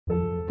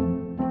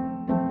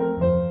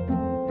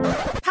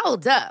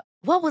Hold up.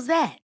 What was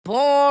that?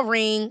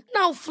 Boring.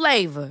 No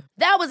flavor.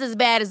 That was as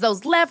bad as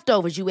those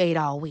leftovers you ate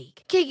all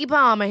week. Keke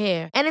Palmer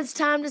here, and it's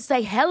time to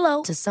say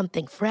hello to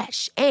something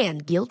fresh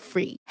and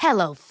guilt-free.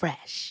 Hello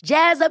Fresh.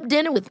 Jazz up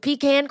dinner with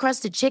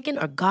pecan-crusted chicken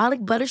or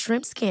garlic butter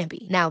shrimp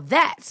scampi. Now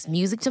that's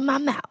music to my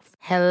mouth.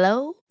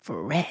 Hello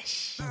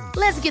Fresh.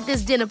 Let's get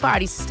this dinner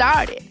party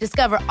started.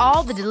 Discover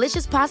all the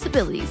delicious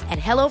possibilities at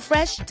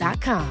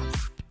hellofresh.com.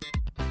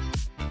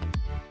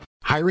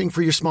 Hiring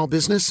for your small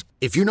business?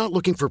 If you're not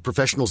looking for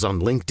professionals on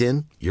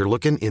LinkedIn, you're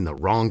looking in the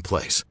wrong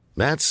place.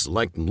 That's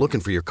like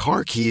looking for your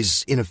car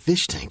keys in a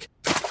fish tank.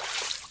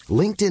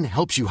 LinkedIn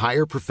helps you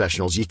hire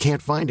professionals you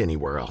can't find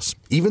anywhere else,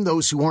 even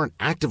those who aren't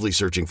actively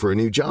searching for a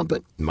new job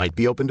but might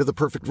be open to the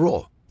perfect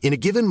role. In a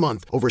given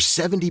month, over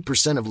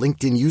 70% of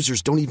LinkedIn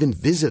users don't even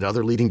visit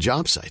other leading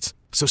job sites.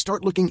 So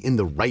start looking in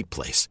the right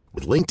place.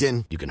 With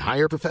LinkedIn, you can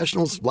hire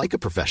professionals like a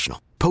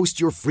professional.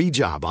 Post your free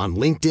job on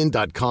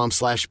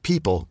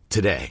linkedin.com/people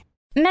today.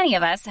 Many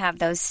of us have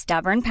those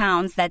stubborn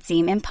pounds that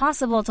seem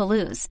impossible to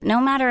lose,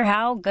 no matter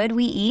how good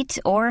we eat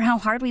or how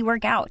hard we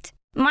work out.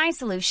 My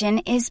solution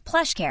is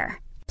PlushCare.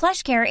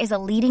 PlushCare is a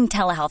leading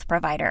telehealth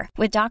provider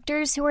with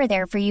doctors who are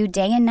there for you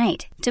day and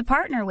night to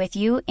partner with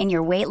you in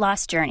your weight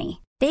loss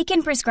journey. They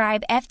can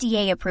prescribe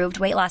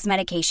FDA-approved weight loss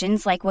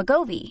medications like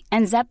Wegovy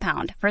and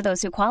Zepbound for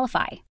those who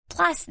qualify.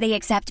 Plus, they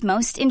accept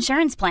most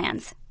insurance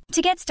plans.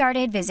 To get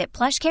started, visit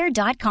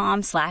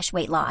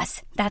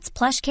plushcare.com/weightloss. That's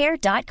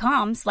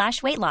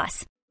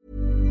plushcare.com/weightloss.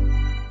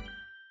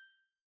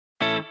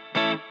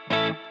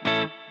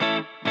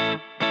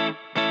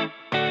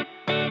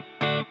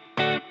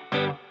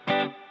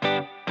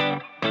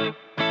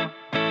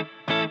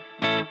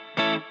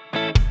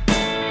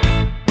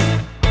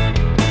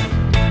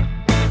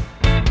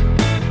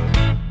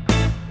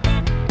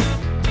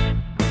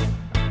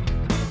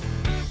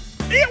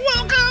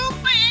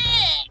 Welcome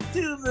back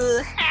to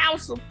the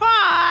House of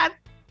Pod.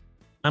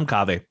 I'm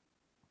Kaveh.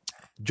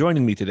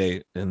 Joining me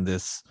today in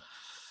this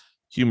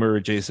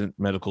humor-adjacent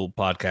medical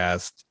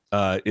podcast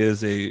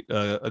is a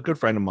good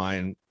friend of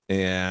mine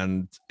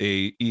and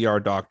a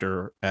ER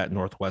doctor at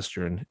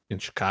Northwestern in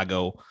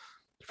Chicago.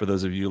 For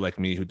those of you like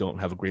me who don't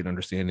have a great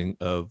understanding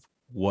of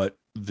what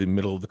the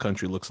middle of the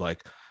country looks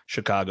like,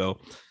 Chicago.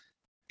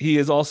 He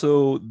is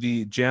also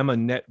the JAMA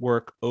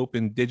Network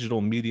Open Digital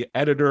Media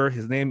Editor.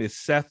 His name is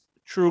Seth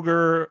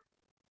Trueger.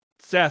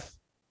 Seth,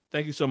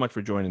 thank you so much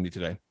for joining me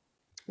today.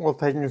 Well,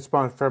 thank you so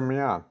much for having me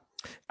on.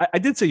 I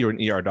did say you're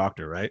an ER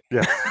doctor, right?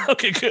 Yeah.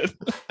 Okay, good.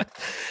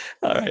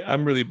 All right.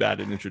 I'm really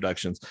bad at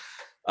introductions.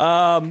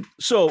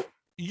 So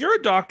you're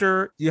a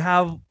doctor. You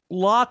have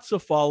lots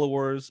of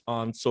followers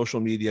on social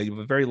media. You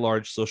have a very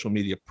large social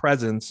media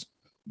presence.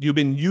 You've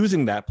been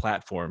using that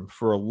platform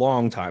for a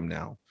long time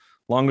now,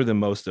 longer than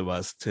most of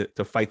us, to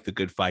fight the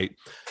good fight.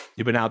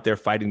 You've been out there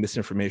fighting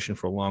misinformation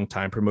for a long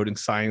time, promoting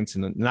science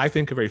in I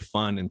think, a very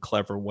fun and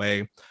clever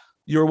way.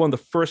 You're one of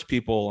the first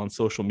people on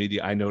social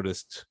media I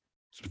noticed,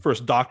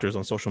 first doctors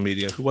on social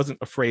media, who wasn't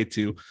afraid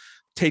to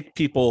take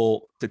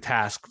people to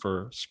task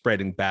for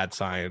spreading bad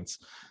science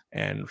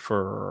and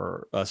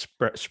for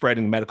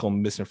spreading medical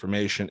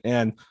misinformation.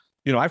 And,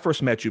 you know, I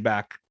first met you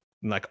back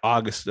in like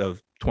August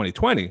of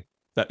 2020.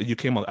 That you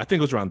came on, I think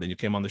it was around then you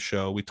came on the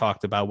show. We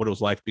talked about what it was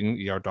like being an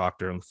ER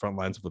doctor on the front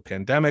lines of the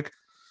pandemic.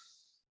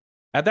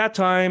 At that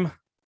time,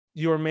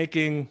 you were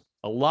making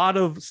a lot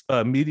of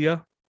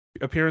media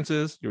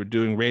appearances. You were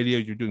doing radio,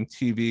 you're doing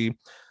TV,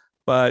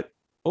 but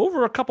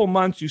over a couple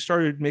months, you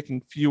started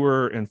making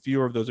fewer and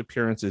fewer of those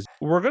appearances.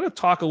 We're going to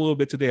talk a little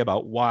bit today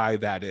about why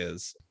that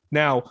is.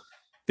 Now,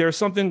 there's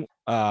something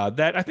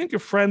that I think your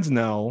friends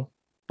know,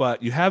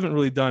 but you haven't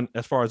really done,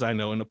 as far as I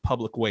know, in a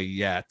public way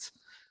yet.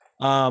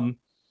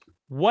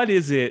 What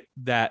is it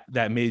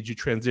that made you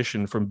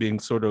transition from being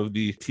sort of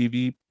the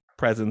TV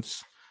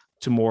presence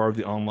to more of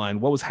the online?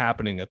 What was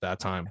happening at that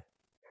time?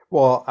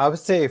 Well, I would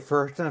say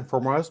first and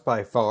foremost,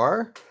 by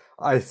far,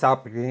 I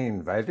stopped getting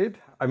invited.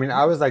 I mean,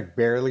 I was like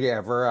barely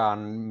ever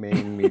on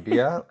main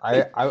media.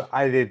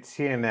 I did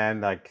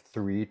CNN like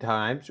 3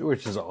 times,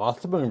 which is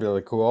awesome and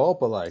really cool.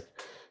 But like,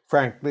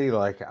 frankly,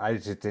 like I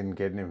just didn't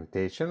get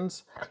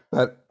invitations.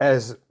 But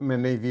as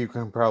many of you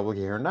can probably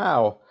hear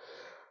now,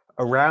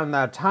 around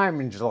that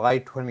time in July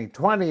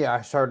 2020,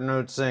 I started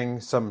noticing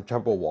some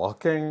trouble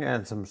walking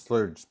and some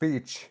slurred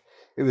speech.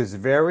 It was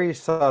very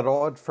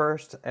subtle at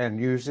first,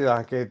 and usually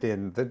like at the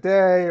end of the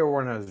day or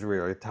when I was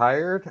really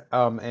tired,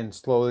 and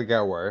slowly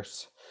got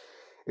worse.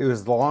 It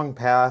was a long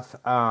path,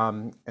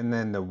 and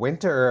then the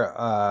winter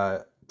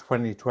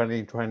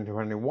 2020,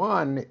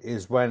 2021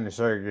 is when it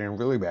started getting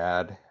really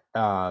bad.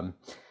 And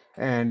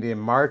in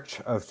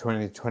March of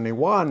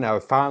 2021, I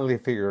finally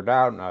figured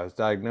out and I was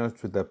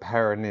diagnosed with the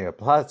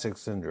paraneoplastic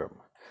syndrome.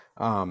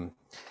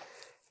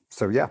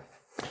 So, yeah.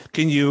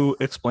 Can you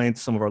explain to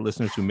some of our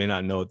listeners who may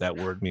not know what that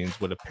word means,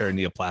 what a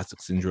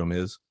paraneoplastic syndrome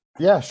is?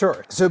 Yeah,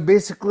 sure. So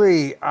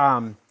basically,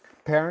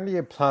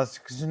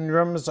 paraneoplastic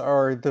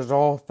syndromes there's a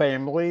whole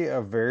family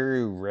of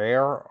very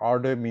rare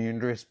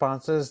autoimmune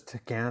responses to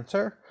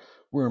cancer,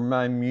 where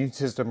my immune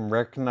system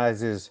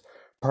recognizes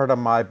part of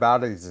my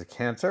body is a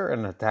cancer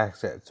and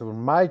attacks it. So in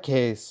my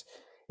case,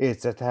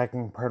 it's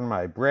attacking part of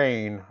my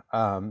brain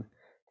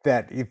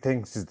that it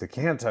thinks is the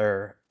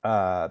cancer,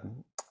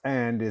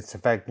 and it's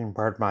affecting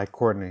part of my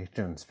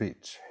coordination and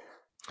speech.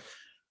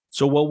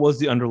 So what was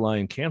the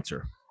underlying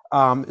cancer?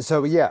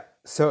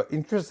 So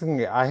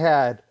interestingly, I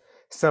had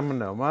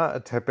seminoma, a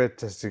type of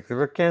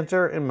testicular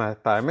cancer in my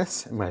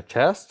thymus, in my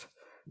chest.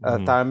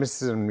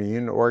 Thymus is an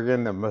immune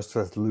organ that most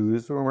of us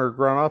lose when we're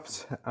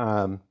grown-ups.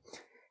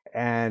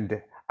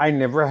 And I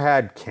never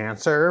had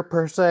cancer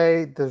per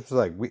se. This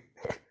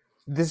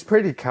is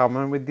pretty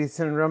common with these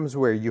syndromes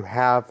where you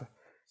have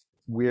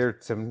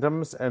weird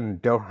symptoms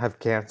and don't have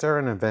cancer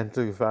and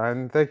eventually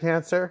find the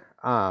cancer.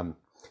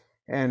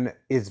 And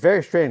it's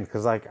very strange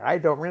because I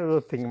don't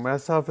really think of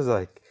myself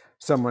as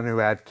someone who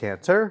had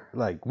cancer.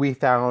 We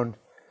found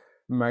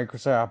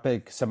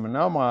microscopic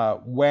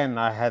seminoma when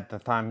I had the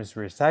thymus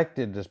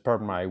resected as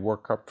part of my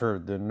workup for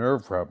the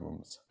nerve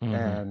problems.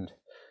 And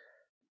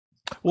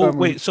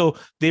wait, so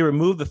they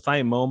removed the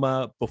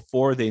thymoma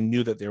before they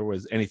knew that there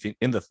was anything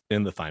in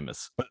the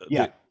thymus?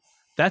 Yeah.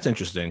 That's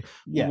interesting.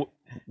 Yeah.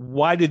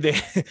 Why did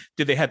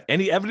they have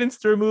any evidence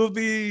to remove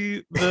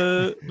the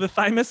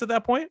thymus at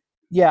that point?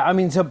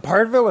 Yeah, so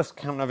part of it was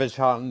kind of a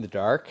shot in the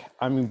dark.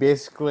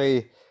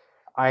 Basically,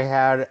 I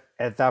had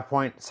at that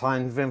point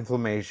signs of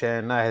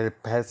inflammation. I had a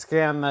PET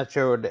scan that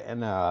showed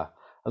a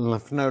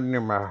lymph node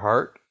near my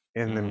heart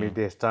in the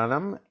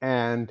mediastinum,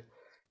 and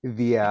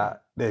the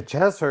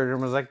chest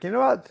surgeon was like, you know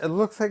what? It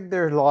looks like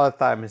there's a lot of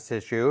thymus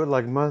tissue.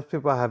 Most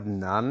people have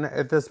none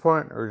at this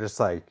point, or just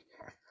I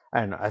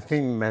don't know. I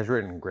think measure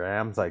it in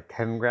grams,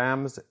 10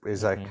 grams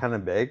is kind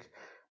of big.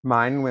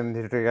 Mine, when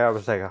they took it out,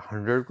 was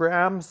 100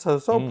 grams, so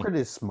still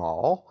pretty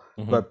small,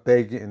 but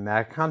big in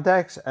that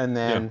context. And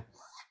then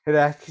it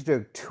actually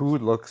took 2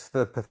 looks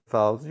at the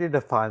pathology to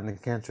find the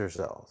cancer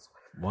cells.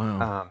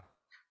 Wow.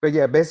 But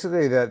yeah,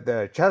 basically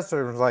the chest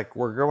surgeon was like,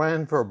 we're going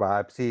in for a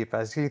biopsy. If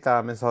I see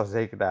thymus, I'll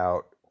take it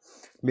out.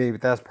 Maybe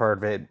that's part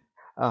of it.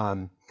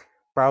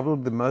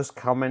 Probably the most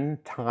common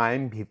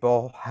time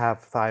people have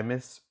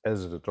thymus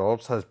as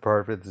adults as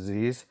part of the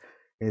disease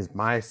is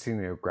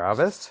myasthenia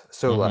gravis.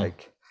 So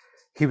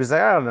he was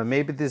like, I don't know,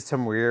 maybe there's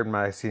some weird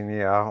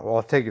myasthenia. Well,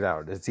 I'll take it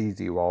out. It's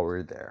easy while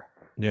we're there.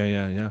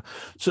 Yeah.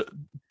 So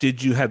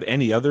did you have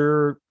any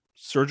other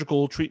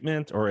surgical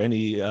treatment or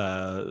any,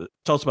 tell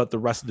us about the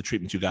rest of the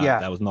treatments you got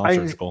that was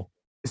non-surgical.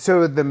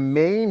 So the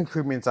main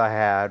treatments I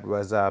had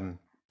was, the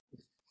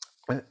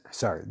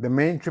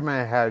main treatment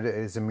I had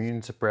is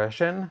immune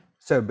suppression.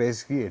 So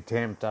basically it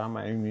tamped down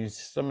my immune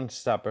system and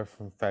stopped it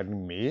from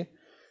fighting me.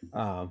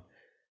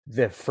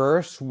 The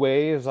first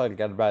wave, I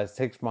got about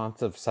 6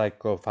 months of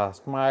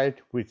cyclophosphamide,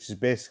 which is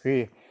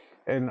basically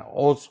an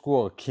old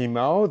school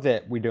chemo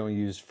that we don't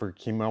use for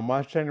chemo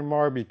much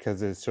anymore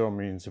because it's so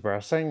immune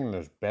suppressing and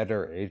there's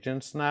better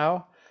agents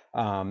now.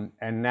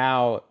 And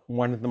now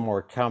one of the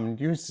more common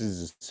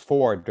uses is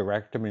for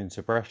direct immune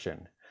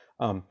suppression.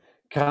 Kind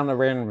of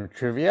random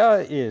trivia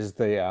is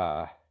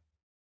the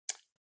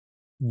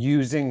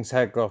using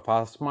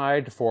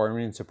cyclophosphamide for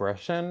immune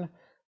suppression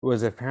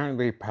was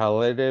apparently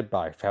piloted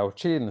by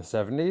Fauci in the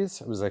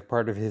 70s. It was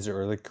part of his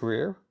early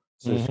career.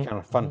 So it's kind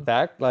of fun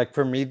fact.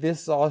 For me,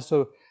 this is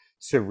also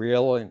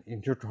surreal and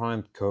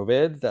intertwined with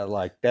COVID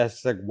that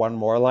that's one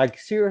more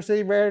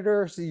seriously,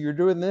 Raider, so you're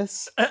doing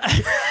this?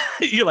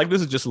 You're like, this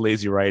is just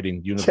lazy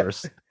writing,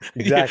 universe.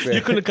 Exactly.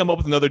 You couldn't come up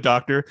with another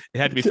doctor. It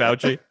had to be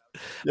Fauci.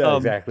 Yeah,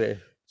 exactly.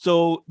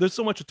 So there's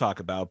so much to talk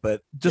about,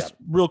 but just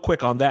real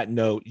quick on that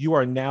note,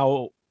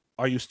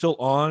 are you still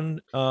on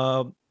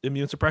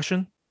immune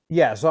suppression?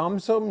 Yeah, so I'm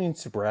still immune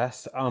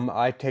suppressed.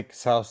 I take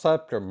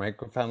Cellcept or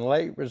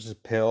mycophenolate, which is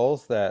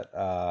pills that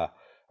are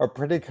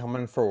pretty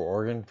common for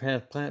organ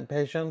transplant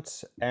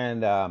patients.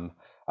 And I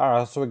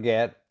also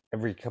get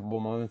every couple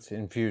of months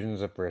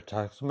infusions of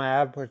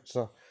rituximab, which is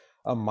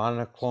a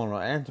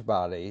monoclonal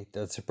antibody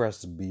that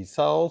suppresses B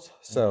cells.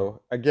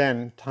 So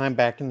again, time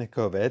back into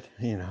COVID,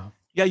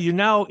 Yeah, you're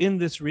now in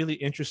this really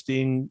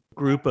interesting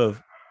group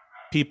of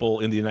people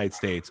in the United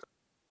States,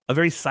 a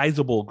very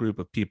sizable group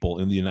of people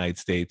in the United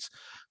States,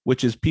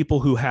 which is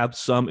people who have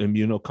some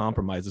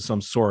immunocompromise of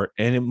some sort.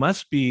 And it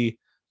must be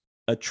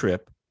a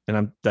trip,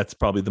 and that's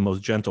probably the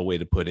most gentle way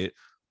to put it,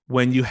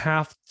 when you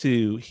have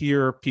to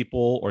hear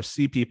people or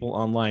see people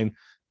online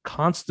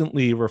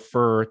constantly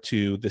refer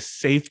to the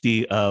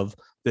safety of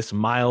this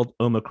mild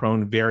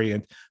Omicron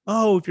variant.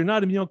 Oh, if you're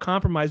not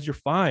immunocompromised, you're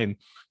fine.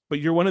 But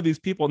you're one of these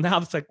people now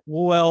that's like,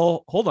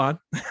 well, hold on.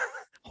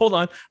 Hold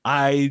on.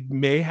 I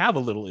may have a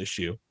little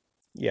issue.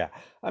 Yeah.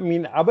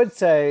 I would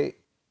say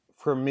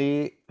for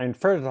me, and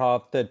first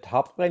off, the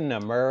top line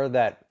number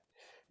that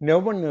no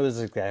one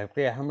knows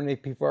exactly how many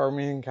people are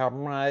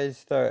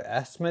immunocompromised. The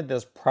estimate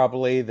is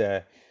probably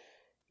the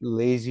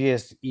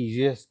laziest,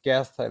 easiest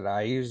guess that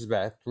I use is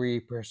about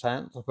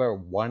 3%, about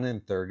 1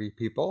 in 30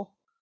 people.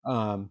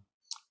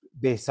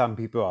 Based on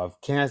people who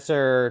have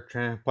cancer,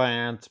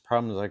 transplants,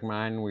 problems like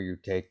mine where you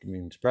take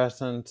immune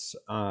suppressants,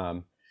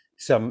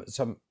 some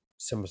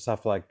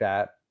stuff like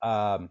that.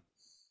 And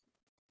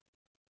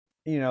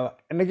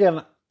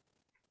again,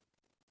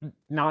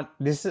 not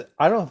this is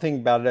I don't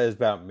think about it as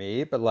about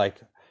me, but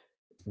like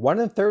 1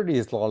 in 30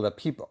 is a lot of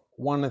people.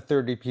 1 in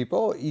 30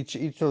 people, each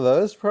of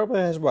those probably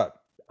has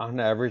what, on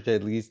average,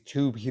 at least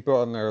two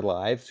people in their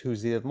lives who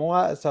see them a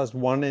lot. So that's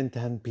 1 in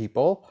 10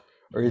 people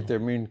are either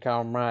immune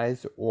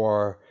compromised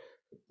or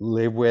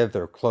live with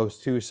or close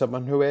to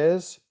someone who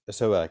is.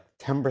 So like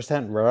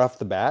 10% right off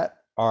the bat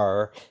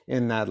are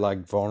in that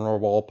like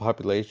vulnerable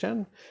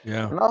population.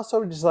 Yeah. And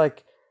also just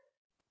like,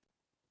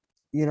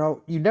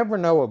 you never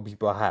know what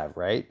people have,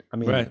 right? I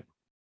mean, Right.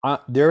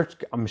 there's,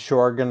 I'm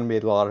sure, going to be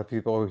a lot of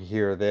people who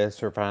hear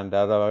this or find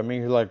out about me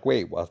who are like,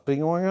 wait, what's been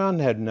going on?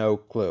 Had no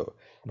clue.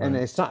 And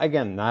Right. it's not,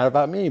 again, not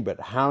about me,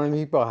 but how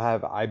many people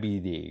have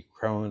IBD,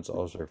 Crohn's,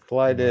 ulcerative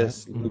Right.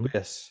 colitis, Mhm.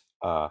 lupus,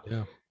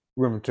 Yeah.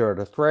 rheumatoid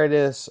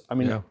arthritis. I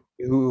mean, Yeah.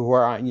 who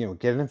are,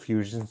 getting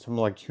infusions from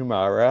like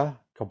Humira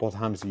a couple of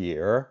times a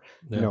year.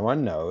 Yeah. No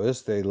one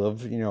knows. They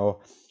live,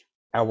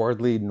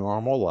 outwardly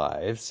normal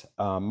lives.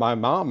 My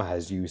mom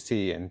has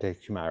UC and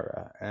takes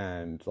Humira,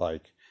 and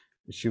like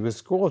she was a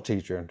school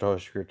teacher until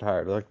she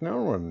retired. Like no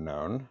one would have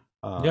known.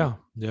 Yeah.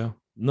 Yeah.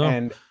 No.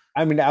 And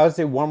I mean, I would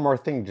say one more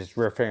thing, just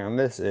riffing on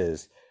this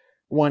is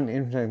one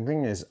interesting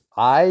thing is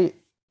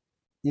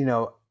you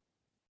know,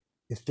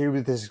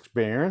 through this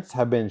experience,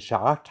 have been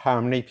shocked how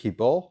many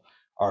people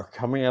are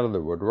coming out of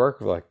the woodwork,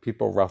 like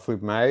people roughly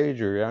my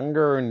age or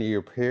younger and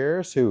your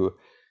peers who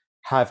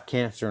have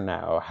cancer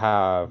now,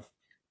 have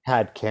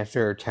had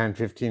cancer 10,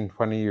 15,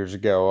 20 years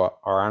ago,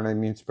 are on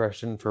immune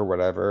suppression for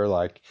whatever.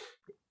 Like,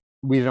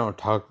 we don't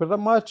talk about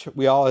it much.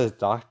 We all as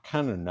docs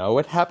kind of know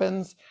it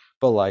happens,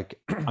 but like,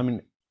 I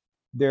mean,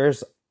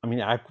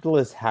 I could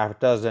list half a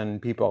dozen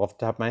people off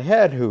the top of my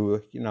head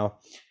who,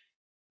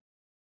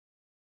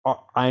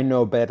 I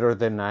know better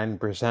than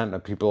 9%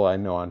 of people I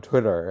know on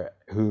Twitter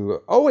who,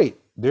 oh, wait,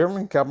 they're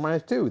immune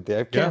compromised too. They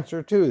have Yeah.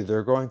 cancer too.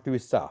 They're going through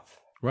stuff.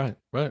 Right.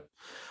 Right.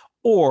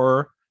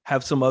 Or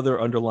have some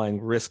other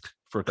underlying risk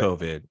for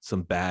COVID,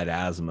 some bad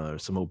asthma or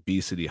some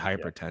obesity,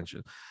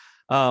 hypertension.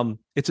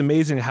 It's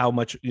amazing how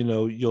much,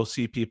 you'll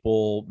see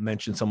people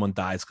mention someone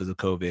dies because of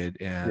COVID.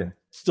 And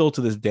still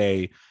to this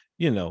day,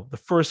 the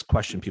first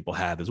question people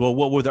have is, well,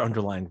 what were their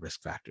underlying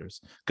risk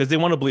factors? Because they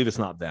want to believe it's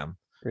not them.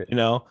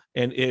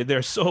 And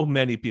there's so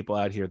many people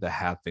out here that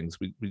have things.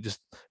 We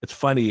just, it's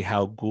funny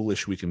how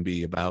ghoulish we can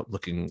be about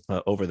looking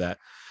over that.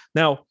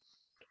 Now,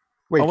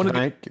 wait,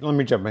 let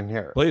me jump in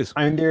here. Please.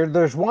 I mean,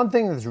 there's one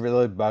thing that's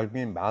really bugged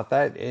me about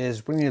that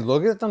is when you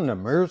look at the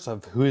numbers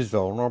of who's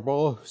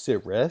vulnerable, who's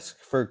at risk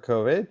for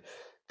COVID,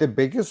 the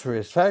biggest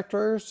risk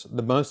factors,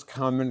 the most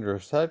common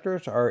risk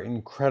factors are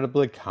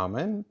incredibly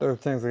common. There are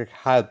things like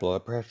high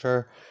blood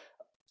pressure,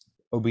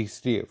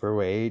 obesity,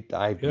 overweight,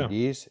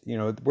 diabetes.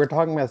 We're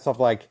talking about stuff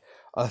like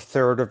a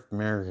third of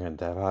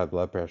Americans have high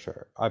blood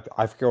pressure.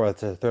 I forget what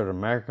it's a third of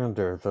Americans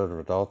or a third of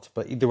adults,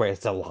 but either way,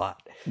 it's a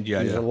lot.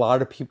 There's a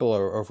lot of people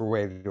are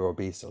overweight or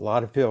obese. A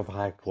lot of people have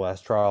high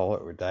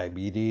cholesterol or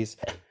diabetes.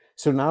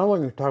 So not only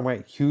are we talking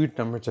about huge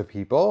numbers of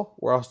people,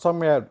 we're also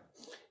talking about,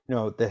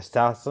 the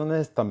stats on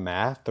this, the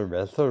math, the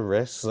rest of the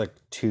risks, like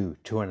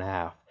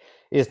 2.5.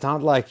 It's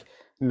not like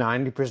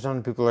 90%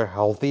 of people are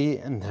healthy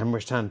and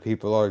 10% of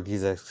people are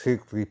these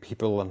exclusively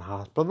people in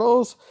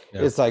hospitals.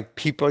 Yeah. It's like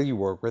people you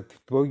work with,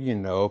 people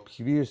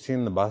people you see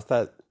in the bus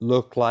that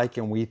look like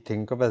and we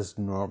think of as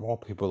normal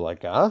people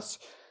like us.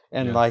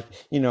 And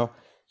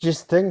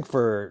just think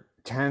for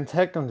 10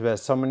 seconds about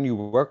someone you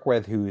work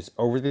with who's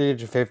over the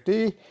age of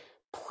 50,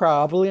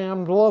 probably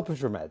on blood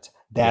pressure meds.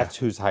 That's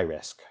who's high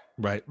risk.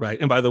 Right, right.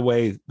 And by the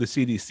way, the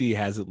CDC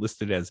has it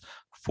listed as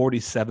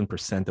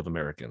 47% of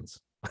Americans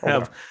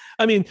have.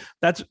 I mean,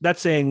 that's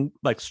saying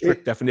like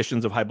strict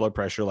definitions of high blood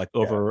pressure, like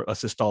over a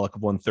systolic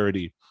of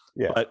 130.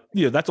 Yeah. But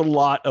that's a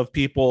lot of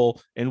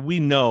people, and we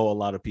know a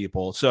lot of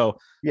people. So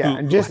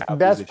and just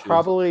that's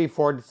probably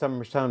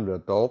 47% of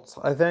adults,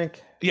 I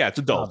think. Yeah, it's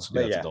adults.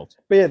 It's adults.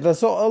 But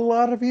that's a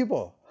lot of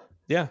people.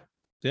 Yeah.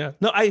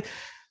 No,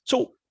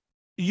 so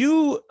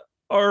you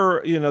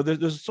are,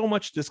 there's so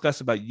much discussed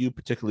about you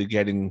particularly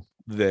getting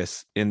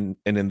this in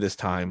this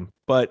time,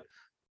 but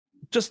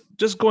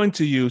just going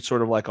to you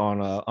sort of like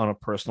on a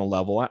personal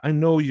level, I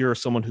know you're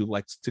someone who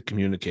likes to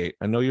communicate.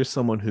 I know you're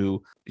someone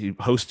who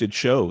hosted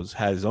shows,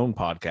 has his own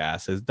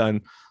podcast, has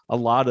done a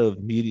lot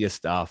of media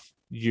stuff.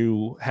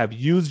 You have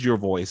used your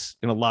voice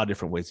in a lot of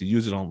different ways. You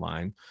use it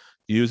online,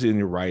 you use it in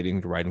your writing.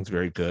 The writing's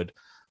very good,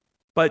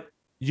 but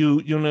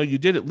you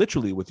did it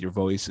literally with your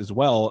voice as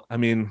well. I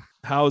mean,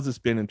 how has this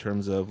been in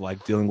terms of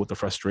like dealing with the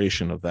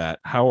frustration of that?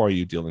 How are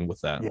you dealing with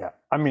that? Yeah,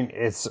 I mean,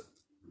 it's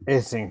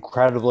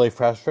incredibly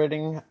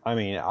frustrating. I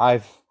mean,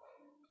 I've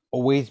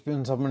always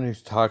been someone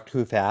who's talked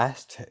too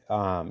fast.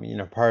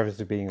 Part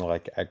of it being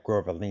like I grew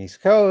up on the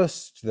East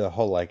Coast, the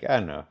whole like, I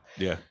don't know.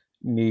 Yeah.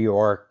 New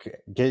York,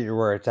 get your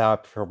words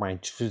out before my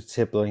two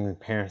sibling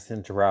parents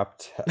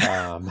interrupt.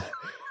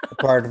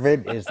 Part of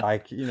it is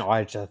like,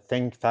 I just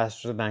think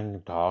faster than I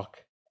can talk.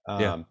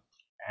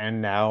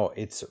 And now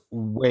it's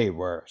way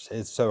worse.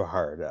 It's so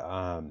hard.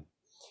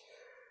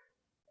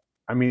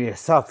 I mean,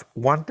 itself,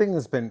 one thing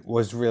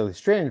was really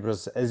strange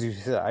was, as you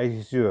said, I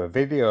used to do a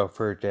video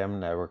for Jam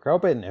Network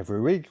Open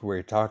every week where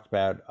we talked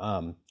about,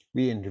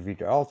 we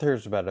interviewed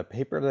authors about a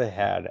paper they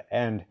had,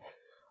 and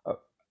uh,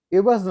 it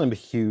wasn't a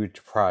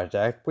huge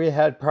project. We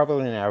had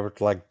probably an average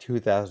like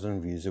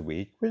 2,000 views a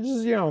week, which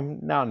is,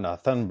 not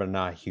nothing, but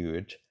not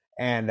huge.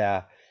 And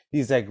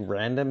these like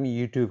random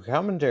YouTube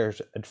commenters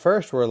at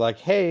first were like,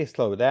 hey,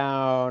 slow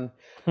down.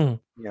 Hmm.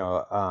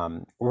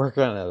 Work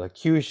on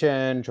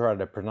elocution, try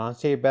to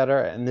pronunciate better.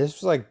 And this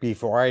was like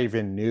before I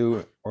even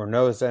knew or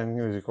noticed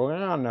anything was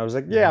going on. And I was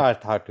like, yeah, I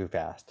talk too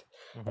fast.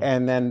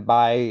 And then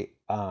by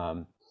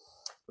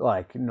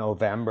like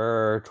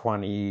November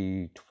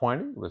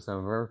 2020, was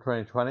November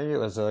 2020, it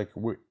was like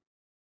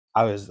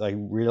I was like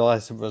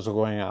realized what was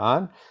going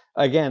on.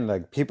 Again,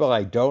 like people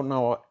I don't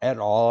know at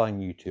all on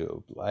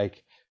YouTube,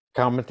 like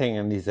commenting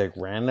on these like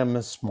random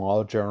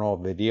small journal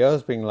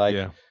videos, being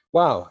like,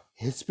 wow,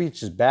 his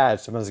speech is bad.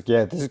 Someone's like,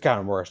 yeah, this is kind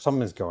of worse.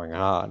 Something's going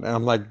on. And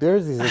I'm like,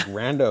 there's these like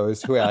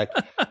randos who are like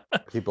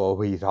people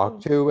we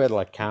talk to and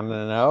like kind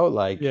of know,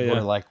 like who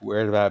are like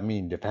weird about me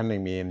and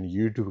defending me in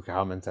YouTube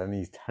comments on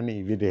these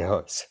tiny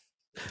videos.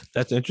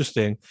 That's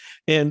interesting.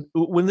 And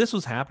when this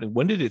was happening,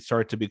 when did it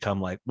start to become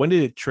like, when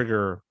did it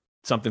trigger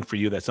something for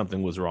you that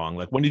something was wrong?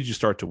 Like, when did you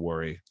start to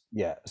worry?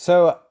 Yeah.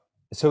 So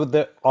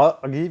I'll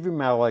give you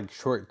my like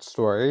short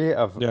story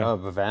of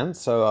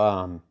events.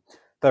 So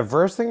the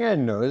first thing I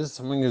noticed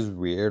something is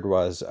weird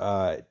was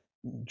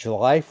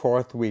July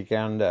 4th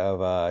weekend of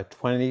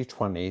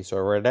 2020. So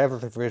right after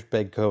the first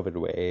big COVID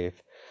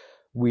wave,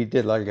 we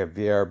did like a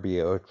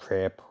VRBO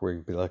trip where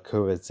we'd be like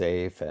COVID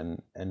safe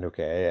and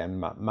okay.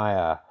 And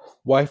my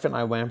wife and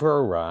I went for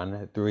a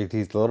run through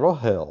these little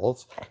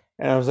hills,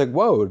 and I was like,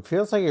 whoa, it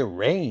feels like it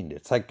rained.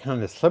 It's like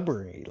kind of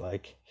slippery.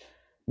 Like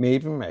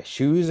maybe my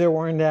shoes are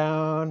worn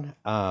down.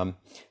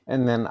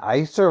 And then I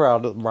used to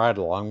ride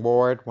a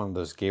longboard, one of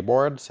those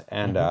skateboards,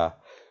 and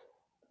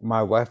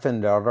my wife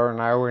and daughter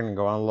and I were gonna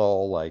go on a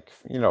little like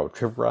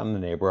trip around the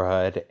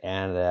neighborhood,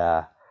 and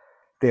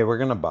they were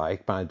gonna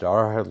bike. My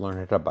daughter had learned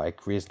how to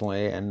bike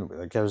recently, and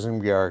like that was gonna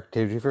be our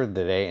activity for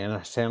the day. And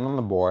I stand on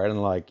the board,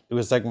 and like it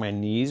was like my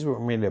knees were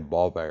made of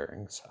ball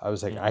bearings. I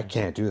was like, I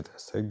can't do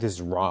this. Like this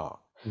is wrong.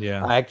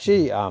 Yeah. I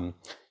actually,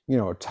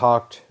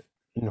 talked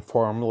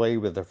informally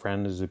with a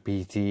friend who's a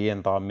PT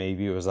and thought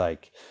maybe it was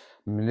like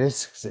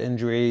meniscus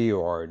injury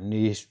or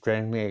knee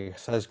strengthening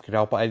exercise could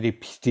help. I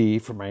did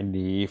PT for my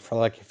knee for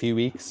like a few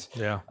weeks.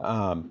 Yeah.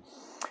 And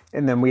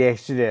then we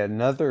actually did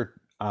another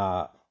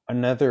little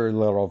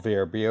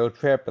VRBO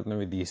trip, and there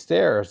were these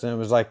stairs, and it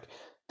was like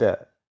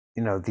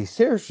these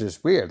stairs are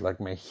just weird. Like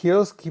my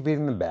heels keep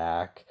hitting the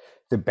back.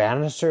 The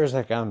banister's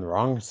like on the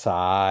wrong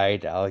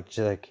side. I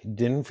just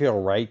didn't feel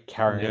right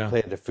carrying a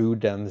plate of food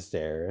down the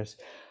stairs.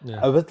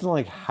 I wasn't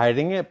like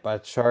hiding it,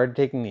 but I started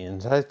taking the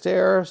inside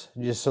stairs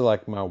just so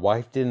like my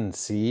wife didn't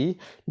see.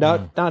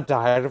 Not to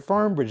hide it from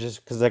her, but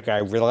just because like I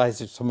realized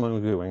there's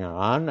something going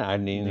on. I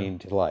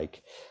needed to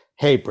like,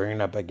 hey, bring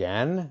it up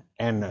again,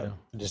 and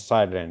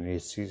decided I need to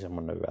see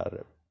someone about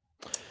it.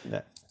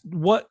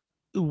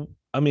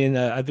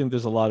 I think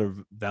there's a lot of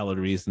valid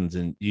reasons,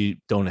 and you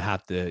don't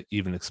have to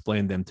even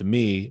explain them to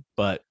me.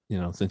 But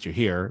since you're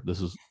here,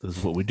 this is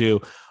what we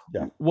do.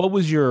 Yeah. What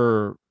was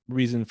your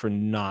reason for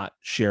not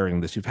sharing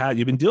this? You've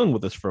been dealing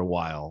with this for a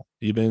while.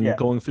 You've been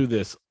going through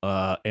this,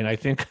 and I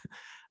think,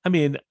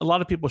 a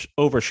lot of people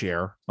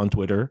overshare on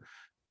Twitter,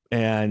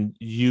 and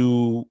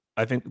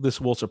I think this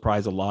will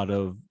surprise a lot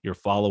of your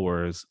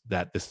followers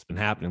that this has been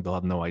happening. They'll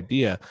have no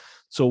idea.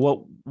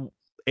 So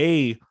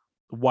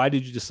why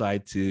did you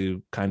decide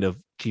to kind of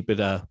keep it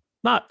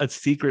not a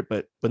secret,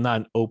 but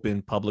not an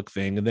open public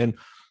thing? And then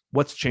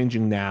what's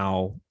changing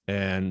now,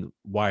 and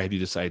why have you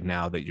decided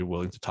now that you're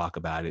willing to talk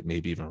about it,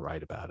 maybe even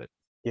write about it?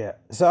 Yeah.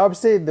 So I would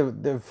say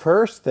the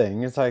first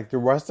thing is like there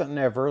wasn't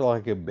ever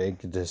like a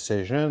big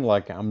decision,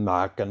 like I'm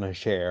not gonna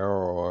share,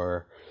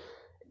 or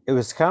it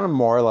was kind of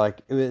more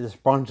like it was a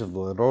bunch of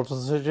little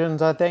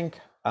decisions, I think.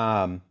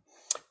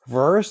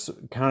 First,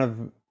 kind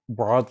of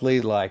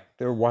broadly, like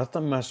there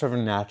wasn't much of a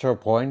natural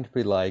point to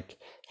be like,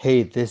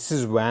 hey, this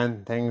is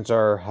when things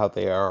are how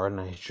they are and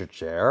I should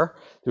share.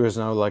 There was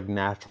no like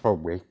natural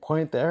break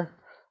point there.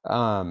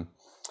 And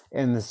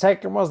the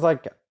second was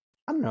like,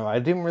 I don't know, I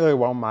didn't really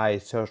want my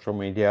social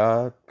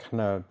media,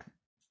 kind of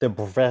the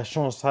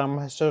professional side of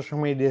my social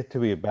media, to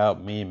be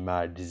about me,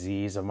 my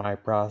disease, and my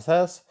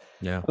process.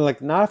 Yeah.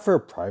 Like not for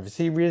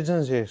privacy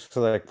reasons, just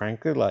like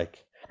frankly,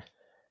 like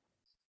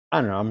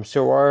I don't know, I'm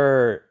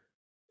sure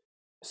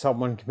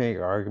someone can make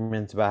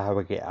arguments about how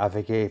we can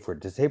advocate for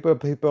disabled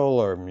people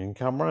or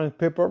compromised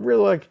people.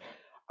 Really, like,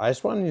 I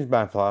just want to use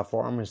my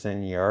platform as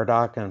an ER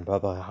doc and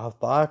public health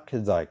doc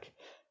because, like,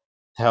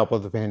 to help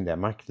with the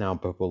pandemic and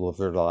help people live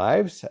their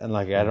lives. And,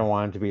 like, I don't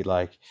want it to be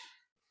like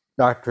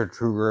Dr.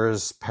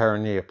 Trueger's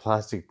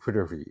plastic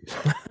Twitter feed.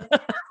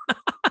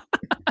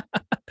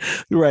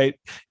 Right.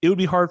 It would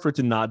be hard for it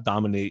to not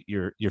dominate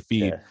your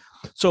feed. Yeah.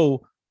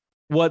 So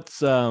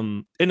what's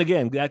and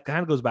again, that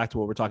kind of goes back to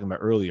what we we're talking about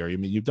earlier.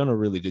 You've done a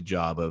really good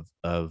job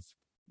of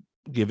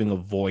giving a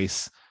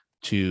voice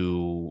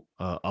to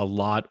a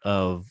lot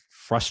of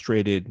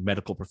frustrated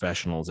medical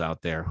professionals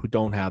out there who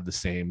don't have the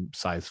same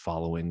size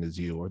following as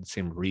you or the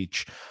same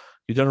reach.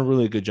 You've done a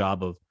really good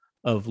job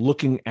of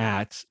looking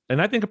at,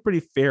 and I think a pretty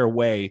fair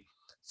way,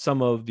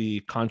 some of the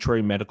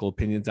contrary medical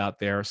opinions out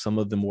there, some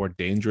of the more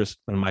dangerous,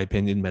 in my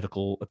opinion,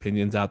 medical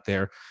opinions out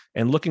there,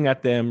 and looking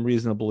at them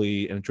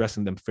reasonably and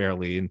addressing them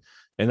fairly.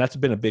 And that's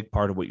been a big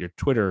part of what your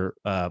Twitter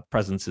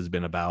presence has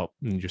been about,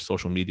 and your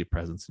social media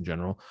presence in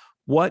general.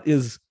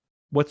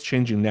 What's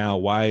changing now?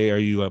 Why are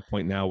you at a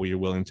point now where you're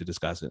willing to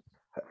discuss it?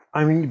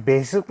 I mean,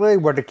 basically,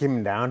 what it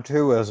came down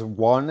to is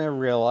one, I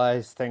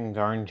realized things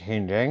aren't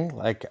changing.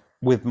 Like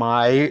with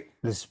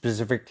the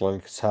specific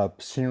like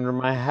sub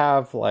syndrome I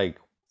have, like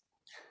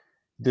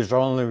there's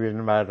only been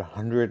about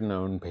 100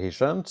 known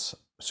patients,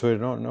 so I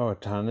don't know a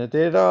ton of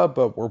data,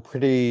 but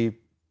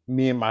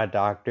me and my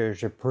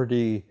doctors are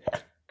pretty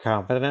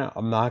confident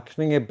I'm not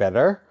going to get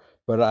better,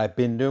 but I've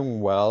been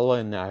doing well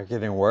and not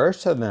getting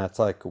worse, and that's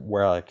like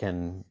what I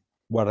can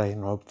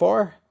hope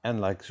for,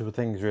 and like so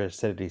things are a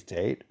steady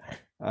state.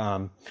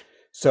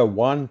 So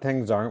one,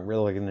 things aren't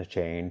really going to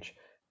change.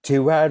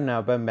 Two, I've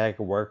now been back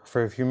at work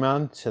for a few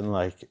months and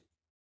like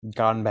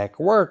gotten back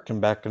to work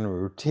and back in a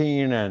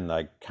routine and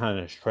like kind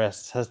of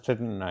stress tested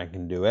and I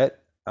can do it.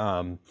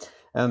 And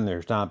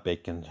there's not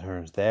big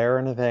concerns there or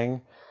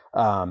anything.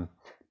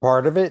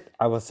 Part of it,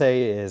 I will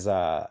say, is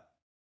I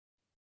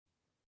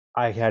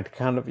had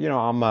kind of,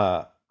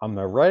 I'm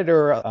a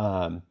writer.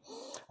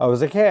 I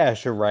was like, hey, I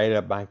should write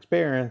up my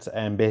experience.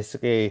 And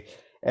basically,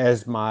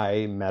 as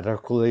my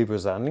medical leave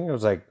was ending, I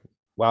was like,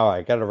 wow,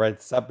 I got to write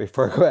this up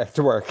before I go back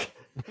to work.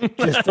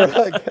 Just for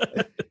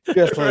like,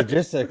 just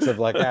logistics of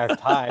like, I have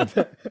time.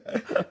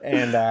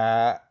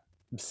 And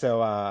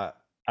so I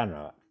don't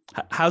know.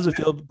 How's it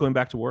feel going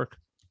back to work?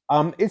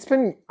 It's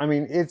been, I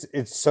mean,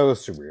 it's so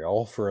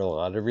surreal for a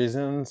lot of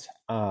reasons.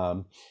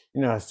 So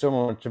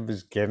much of it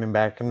is getting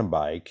back on the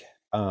bike.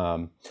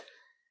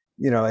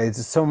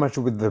 It's so much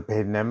with the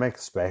pandemic,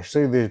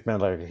 especially. There's been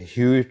like a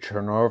huge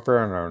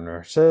turnover in our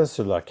nurses.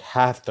 So like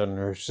half the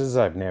nurses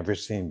I've never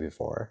seen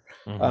before.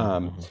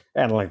 And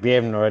like they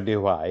have no idea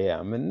who I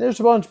am. And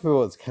there's a bunch of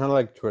people, it's kind of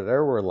like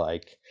Twitter, where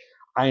like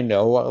I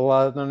know a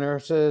lot of the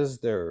nurses.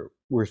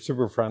 We're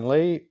super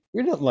friendly.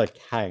 We don't like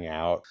hang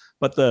out.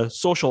 But the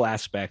social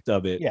aspect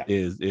of it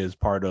is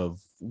part of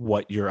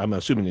what you're, I'm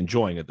assuming,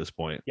 enjoying at this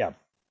point.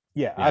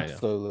 Yeah,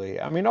 absolutely.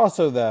 Yeah. I mean,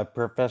 also the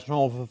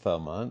professional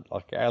fulfillment.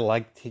 Like, I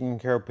like taking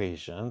care of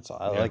patients.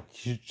 I like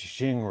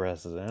teaching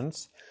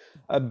residents.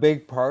 A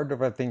big part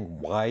of, I think,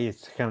 why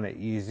it's kind of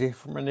easy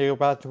for me to go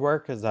back to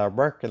work is I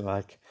work in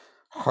like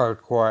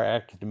hardcore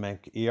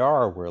academic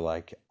ER, where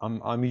like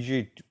I'm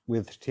usually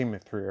with a team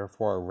of 3 or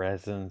 4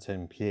 residents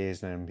and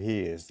PAs and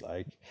MPs.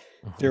 Like,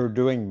 they're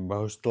doing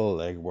most of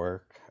the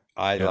legwork.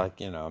 I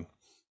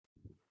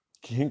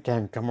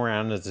can come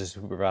around as a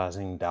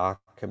supervising doc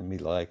and be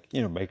like,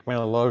 make my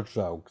little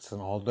jokes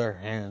and hold their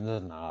hands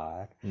and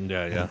nod.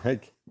 Yeah.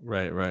 Like,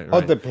 right.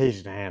 Hold the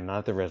patient hand,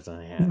 not the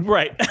resident hand.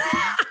 Right.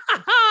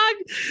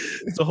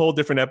 It's a whole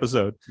different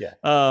episode. Yeah.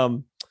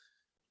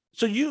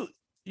 So you're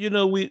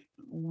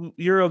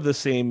of the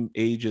same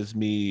age as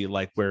me,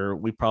 like where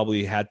we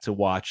probably had to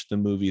watch the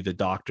movie The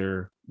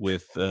Doctor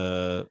with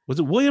was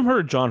it William Hurt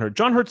or John Hurt?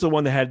 John Hurt's the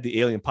one that had the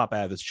alien pop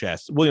out of his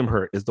chest. William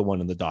Hurt is the one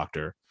in The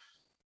Doctor.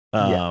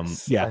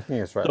 Yes, yeah, I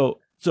think it's right.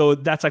 So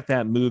that's like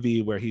that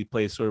movie where he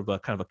plays sort of a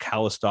kind of a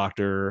callous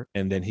doctor,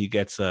 and then he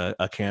gets a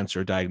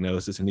cancer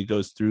diagnosis, and he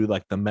goes through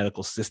like the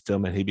medical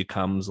system, and he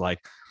becomes like,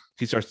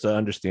 he starts to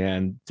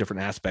understand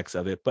different aspects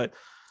of it. But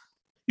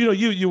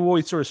you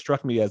always sort of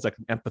struck me as like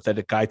an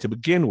empathetic guy to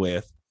begin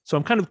with. So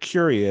I'm kind of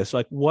curious,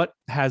 like, what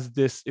has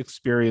this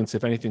experience,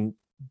 if anything,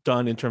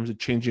 done in terms of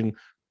changing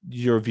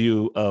your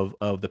view of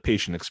the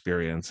patient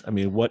experience? I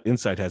mean, what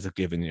insight has it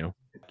given you?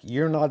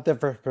 You're not the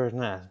first person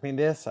to ask me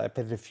this. I've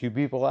had a few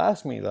people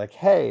ask me, like,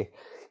 hey,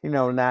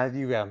 now that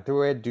you've gone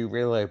through it, do you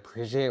really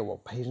appreciate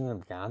what patients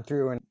have gone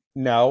through? And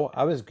no,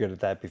 I was good at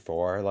that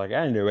before. Like,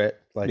 I knew it.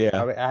 Like,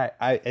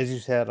 I as you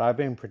said, I've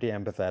been pretty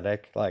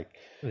empathetic. Like,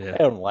 I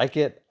don't like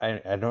it.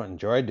 I don't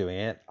enjoy doing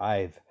it.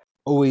 I've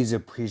always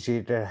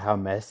appreciated how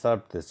messed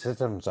up the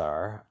systems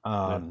are.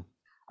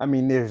 I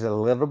mean, there's a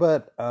little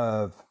bit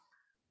of,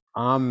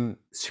 I'm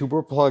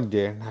super plugged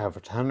in, have a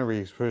ton of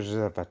resources,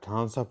 have a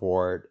ton of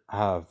support,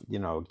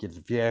 get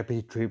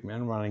VIP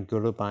treatment when I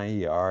go to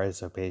my ER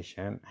as a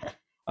patient.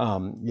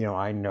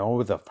 I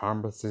know the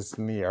pharmacist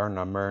and the ER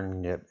number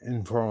and get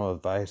informal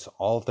advice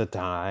all the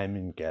time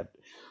and get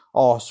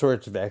all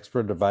sorts of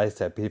expert advice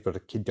that people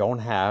don't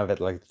have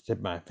at like the tip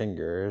of my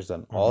fingers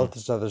and all of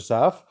this other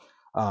stuff.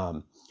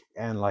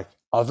 And like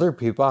other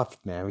people have to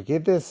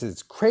navigate this.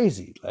 It's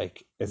crazy.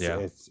 Like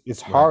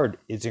it's hard.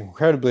 It's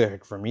incredibly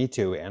hard for me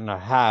to, and I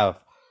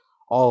have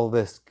all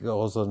the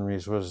skills and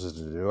resources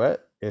to do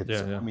it.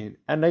 I mean,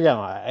 and again,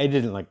 I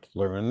didn't like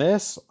learn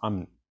this.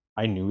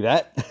 I knew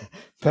that,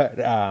 but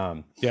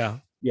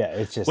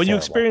it's just when you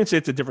experience it,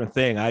 it's a different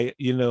thing.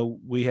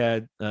 We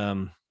had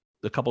a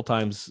couple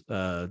times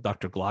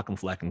Dr.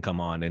 Glockenflecken come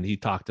on, and he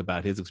talked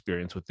about his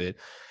experience with it,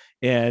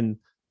 and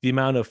the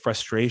amount of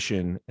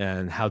frustration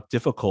and how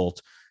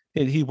difficult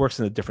he works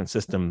in a different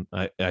system,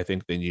 I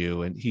think, than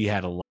you. And he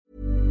had a lot.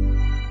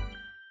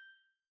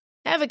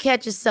 Ever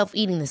catch yourself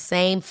eating the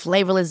same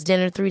flavorless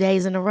dinner 3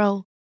 days in a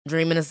row?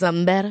 Dreaming of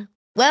something better?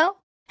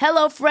 Well,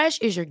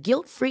 HelloFresh is your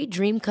guilt-free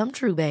dream come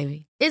true,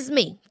 baby. It's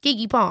me,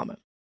 Keke Palmer.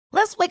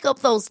 Let's wake up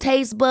those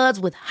taste buds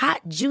with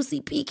hot, juicy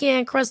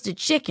pecan-crusted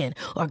chicken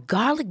or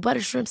garlic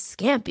butter shrimp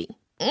scampi.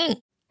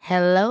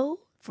 Hello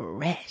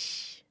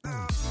Fresh.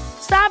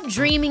 Stop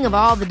dreaming of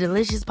all the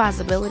delicious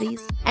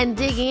possibilities and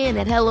dig in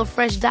at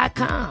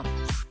HelloFresh.com.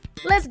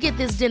 Let's get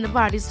this dinner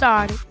party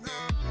started.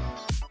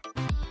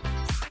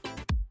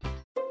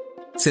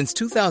 Since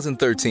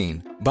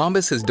 2013,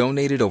 Bombas has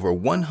donated over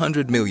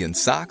 100 million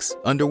socks,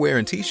 underwear,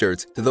 and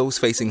T-shirts to those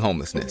facing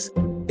homelessness.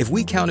 If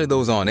we counted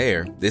those on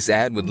air, this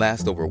ad would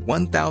last over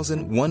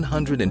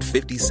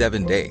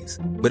 1,157 days.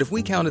 But if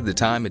we counted the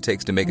time it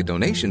takes to make a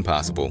donation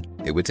possible,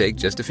 it would take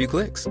just a few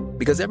clicks.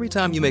 Because every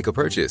time you make a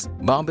purchase,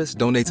 Bombas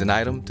donates an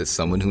item to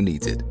someone who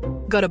needs it.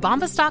 Go to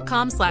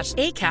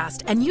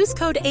bombas.com/ACAST and use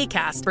code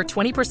ACAST for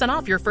 20%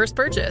 off your first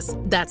purchase.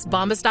 That's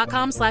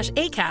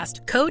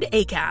bombas.com/ACAST, code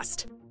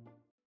ACAST.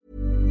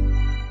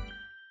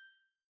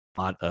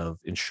 Lot of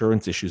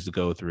insurance issues to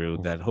go through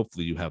that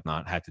hopefully you have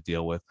not had to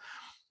deal with.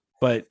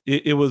 But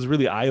it was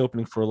really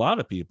eye-opening for a lot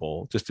of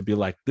people just to be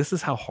like, this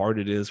is how hard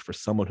it is for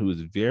someone who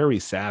is very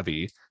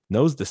savvy,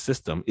 knows the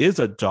system, is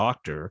a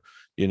doctor,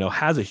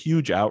 has a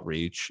huge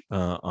outreach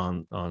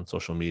on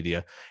social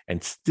media,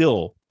 and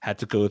still had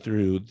to go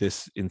through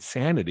this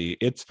insanity.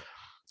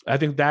 I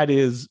think that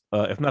is,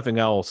 if nothing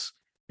else,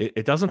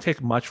 it doesn't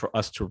take much for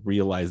us to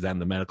realize that in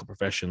the medical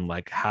profession,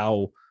 like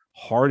how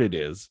hard it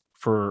is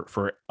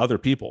for other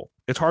people.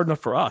 It's hard enough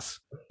for us.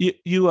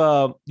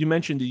 You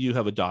mentioned that you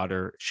have a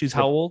daughter. She's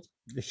how old?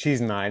 She's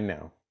 9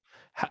 now.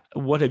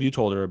 What have you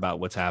told her about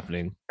what's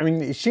happening? I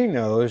mean, she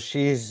knows.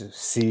 She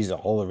sees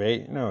all of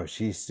it.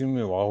 She's seen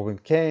it all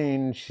with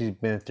Kane. She's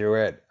been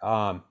through it.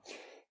 I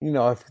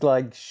feel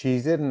like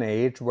she's at an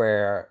age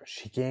where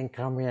she can't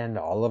comprehend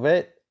all of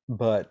it,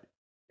 but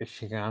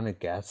she kind of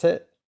gets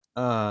it.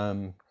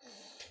 And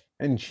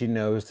she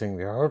knows things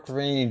are hard for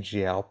me, and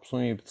she helps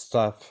me with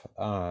stuff.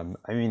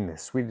 The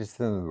sweetest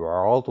thing in the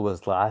world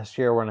was last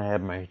year when I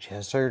had my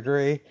chest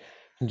surgery,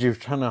 and she was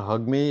trying to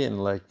hug me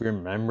and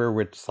remember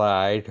which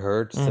side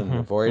hurts and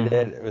avoid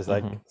it. It was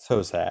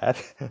so sad.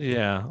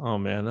 Yeah. Oh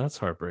man, that's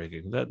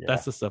heartbreaking.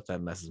 That's the stuff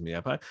that messes me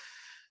up.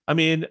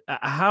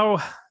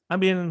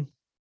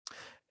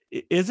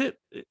 Is it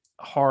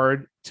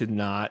hard to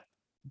not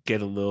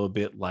get a little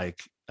bit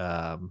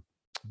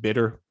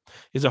bitter?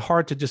 Is it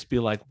hard to just be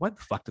like, what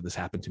the fuck did this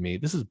happen to me?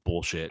 This is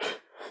bullshit.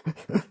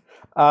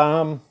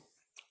 Kind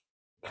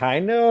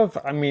of.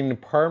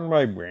 Part of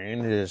my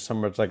brain is so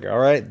much like, all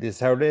right, this is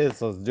how it is.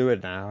 Let's do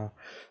it now.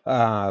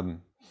 But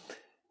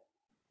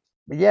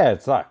yeah,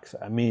 it sucks.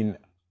 I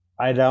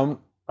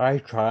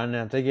try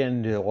not to get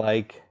into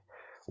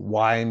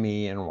why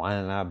me and why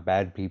not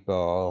bad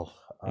people.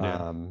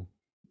 Yeah.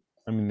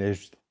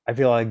 I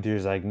feel like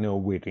there's no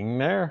waiting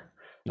there.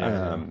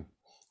 Yeah.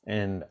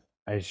 And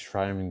I just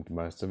try to make the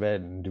most of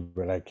it and do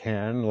what I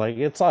can.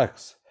 It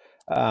sucks.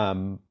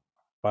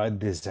 But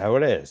this is how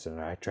it is. And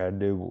I try to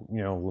do,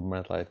 live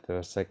my life the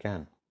best I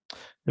can.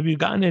 Have you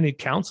gotten any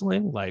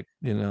counseling,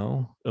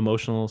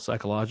 emotional,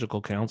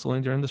 psychological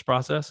counseling during this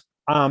process?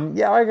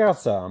 Yeah, I got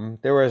some.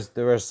 There was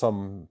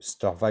some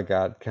stuff I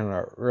got kind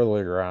of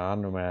earlier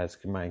on when I was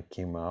getting my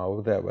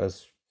chemo that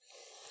was,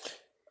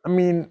 I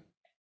don't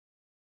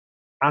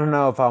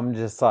know if I'm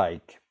just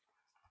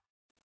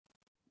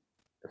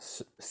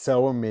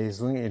so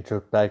amazingly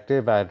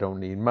introspective I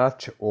don't need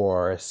much,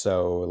 or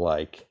so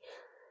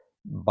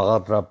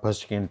bothered up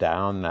pushing it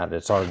down that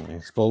it's already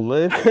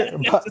exploded.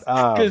 But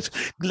just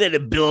let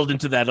it build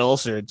into that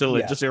ulcer until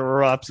it just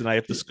erupts and I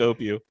have to scope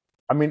you.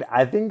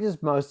 I think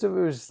just most of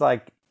it was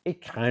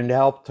it kind of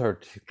helped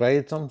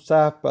articulate some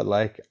stuff, but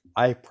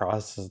I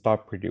processed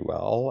that pretty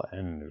well.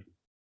 And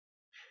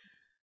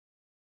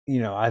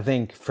I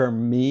think for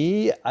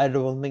me, I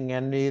don't think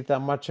I need that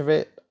much of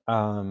it.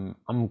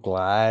 I'm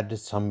glad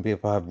some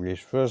people have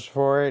resources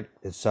for it.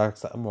 It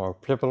sucks that more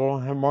people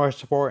don't have more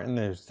support and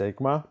there's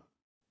stigma.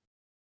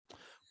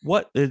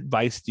 What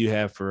advice do you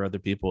have for other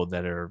people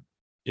that are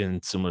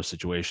in similar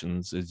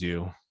situations as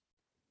you?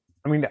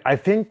 I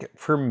think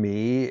for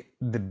me,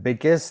 the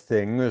biggest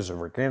thing is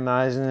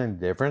recognizing the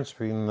difference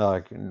between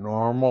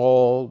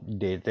normal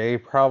day-to-day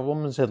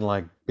problems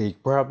and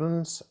big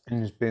problems,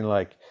 and just being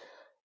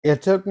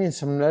it took me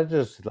some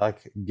nudges to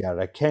get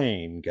a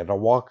cane, get a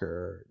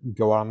walker,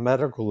 go on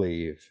medical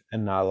leave,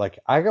 and not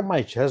I got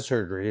my chest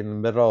surgery in the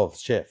middle of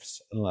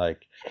shifts and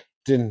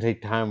didn't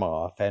take time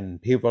off,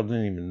 and people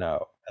didn't even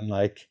know, and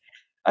I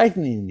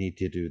didn't even need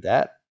to do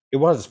that. It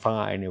was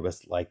fine. It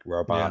was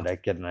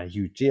robotic and a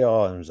huge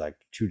deal, and it was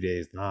 2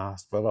 days in the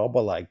hospital.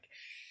 But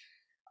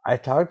I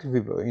talk to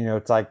people,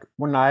 it's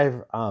when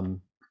I've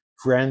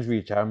friends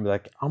reach out and be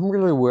I'm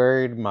really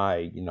worried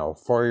my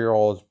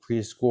 4-year-old's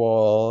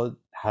preschool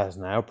has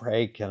an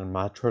outbreak and I'm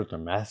not sure they're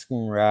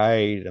masking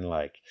right, and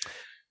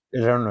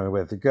They don't know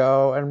where to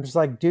go. And I'm just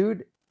like,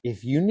 dude,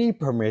 if you need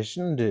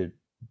permission to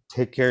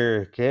take care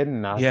of your kid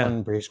and not Yeah.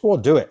 send them to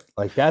preschool, do it.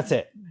 Like, that's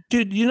it.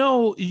 Dude, you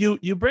know,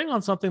 you bring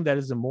on something that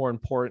is a more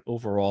important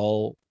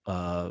overall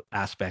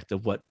aspect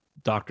of what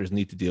doctors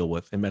need to deal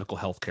with and medical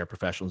healthcare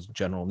professionals in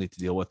general need to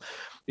deal with.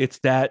 It's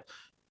that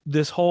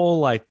this whole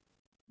like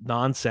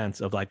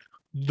nonsense of like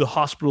the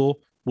hospital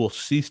will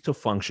cease to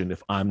function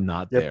if I'm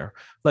not there.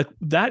 Like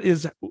that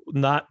is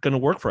not going to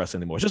work for us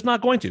anymore. It's just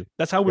not going to.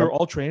 That's how we were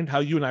all trained, how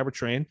you and I were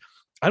trained.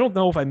 I don't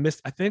know if I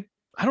missed, I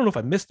don't know if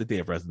I missed the day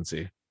of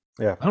residency.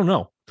 Yeah. I don't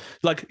know.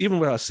 Like even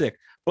when I was sick,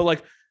 but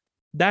like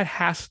that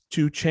has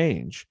to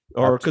change,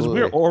 or because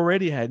we're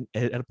already at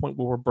a point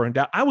where we're burned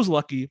out. I was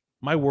lucky.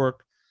 My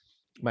work,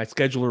 my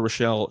scheduler,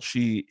 Rochelle,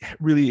 she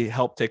really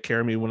helped take care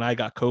of me when I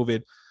got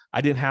COVID. I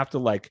didn't have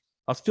to I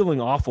was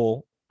feeling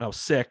awful. I was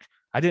sick.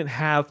 I didn't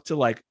have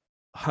to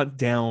hunt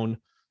down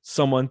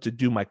someone to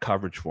do my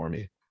coverage for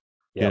me.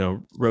 Yep. You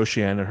know,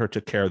 Roshan and her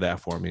took care of that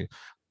for me.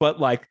 But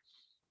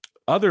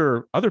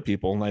other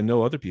people, and I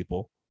know other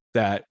people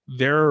that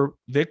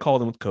they call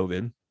them with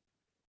COVID.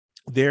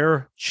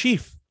 Their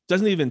chief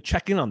doesn't even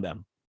check in on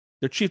them.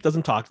 Their chief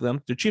doesn't talk to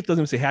them. Their chief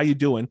doesn't even say, how you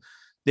doing?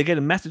 They get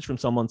a message from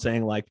someone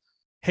saying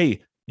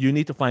hey, you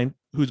need to find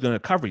who's going to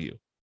cover you.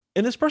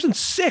 And this person's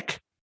sick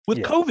with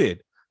COVID.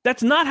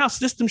 That's not how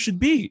systems should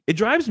be. It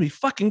drives me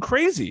fucking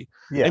crazy.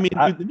 Yeah, I mean,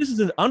 this is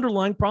an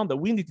underlying problem that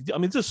we need to do. I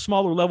mean, it's a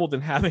smaller level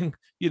than having,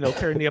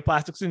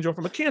 paraneoplastic syndrome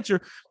from a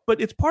cancer,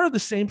 but it's part of the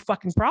same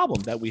fucking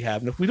problem that we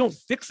have. And if we don't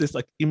fix this,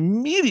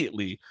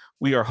 immediately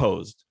we are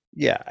hosed.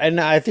 Yeah, and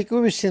I think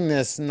we've seen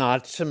this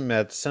not to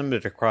medicine,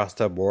 but across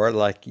the board.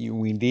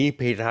 We need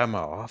paid time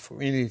off.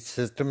 We need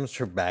systems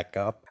for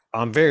backup.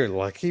 I'm very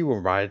lucky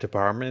with my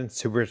department,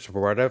 super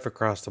supportive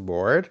across the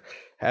board.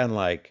 And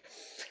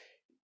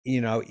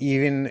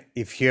even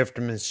if you have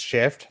to miss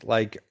shift,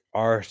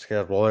 our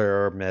scheduler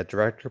or med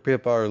director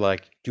people are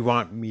do you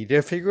want me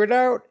to figure it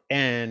out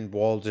and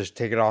we'll just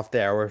take it off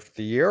the hours for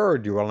the year, or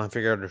do you want to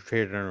figure out a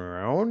trade on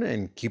your own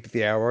and keep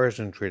the hours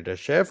and treat a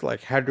shift?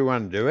 How do you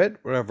want to do it?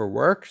 Whatever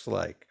works.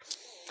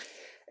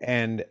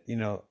 And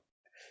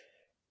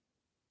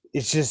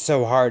it's just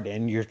so hard.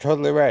 And you're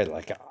totally right.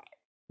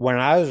 When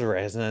I was a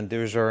resident,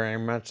 there was very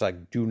much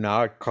do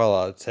not call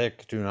out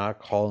sick, do not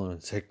call in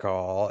sick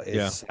call.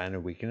 It's a sign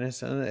of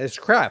weakness, and it's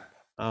crap.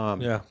 I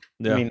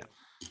mean,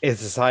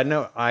 it's a side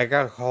note. I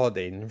got called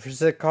in for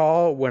sick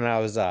call when I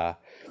was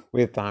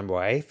with my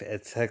wife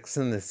at Sex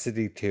in the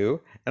City 2,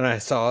 and I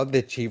saw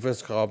the chief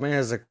was called me. I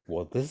was like,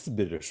 well, this is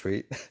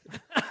bittersweet.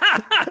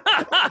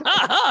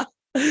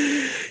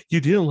 You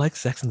didn't like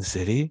Sex in the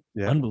City?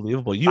 Yeah.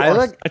 Unbelievable. You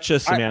such a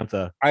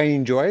Samantha. I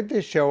enjoyed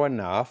the show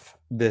enough.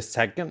 The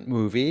second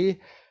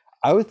movie,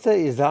 I would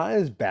say, is not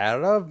as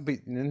bad but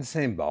in the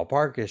same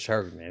ballpark as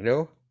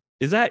Sharknado.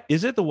 Is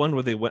it the one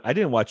where they went? I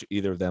didn't watch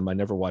either of them. I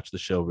never watched the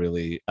show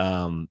really.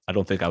 I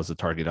don't think I was the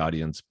target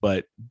audience,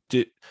 but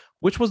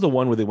which was the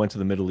one where they went to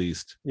the Middle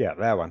East? Yeah,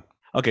 that one.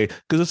 Okay,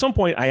 because at some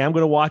point I am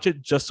going to watch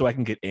it just so I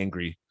can get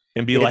angry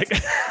and be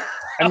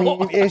I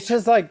mean, it's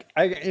just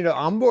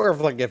I'm more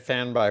of a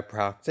fan by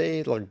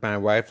proxy. My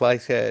wife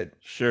likes it.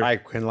 Sure. I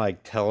can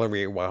tell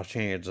her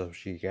watching it so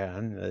she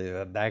can,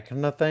 that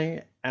kind of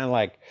thing.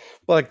 And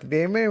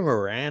they made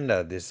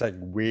Miranda this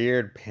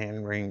weird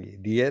pandering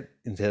idiot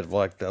instead of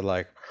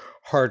the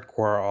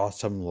hardcore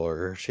awesome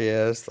lawyer she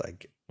is.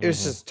 It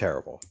was just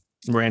terrible.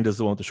 Miranda's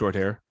the one with the short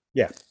hair.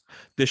 Yeah.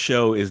 This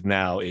show is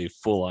now a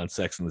full-on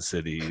Sex in the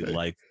City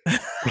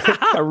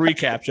a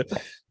recapture.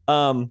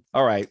 All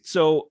right,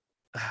 so.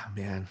 Oh,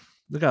 man,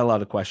 we got a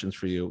lot of questions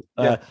for you.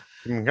 Yeah,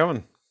 I'm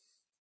going.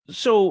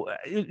 So,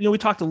 we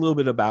talked a little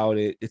bit about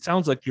it. It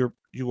sounds like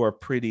you are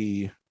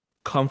pretty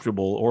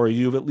comfortable, or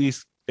you've at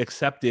least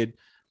accepted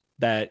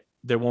that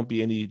there won't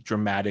be any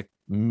dramatic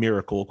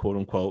miracle, quote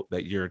unquote,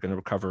 that you're going to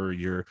recover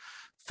your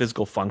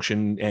physical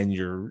function and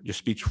your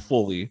speech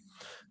fully. Right.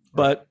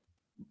 But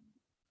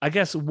I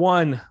guess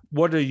what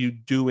are you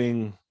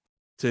doing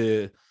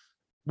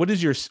what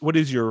is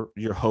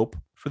your hope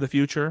for the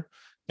future?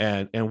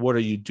 And what are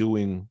you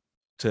doing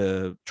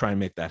to try and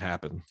make that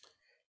happen?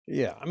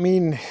 Yeah, I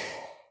mean,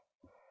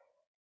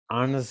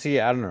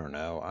 honestly, I don't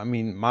know. I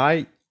mean,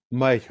 my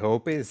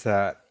hope is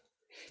that,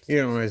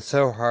 it's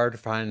so hard to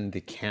find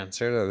the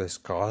cancer that is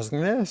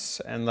causing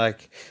this. And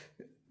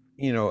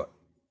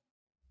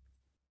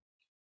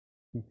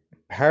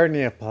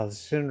perineoplastic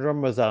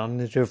syndrome was on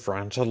the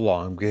differential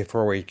long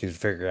before we could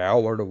figure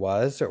out what it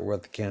was or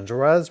what the cancer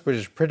was, which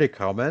is pretty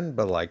common,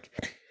 but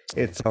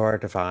it's so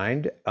hard to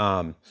find.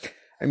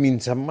 I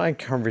mean, some of my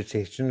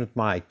conversation with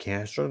my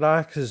cancer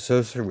docs is so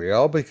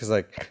surreal because,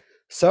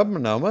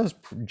 submelanoma is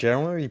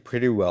generally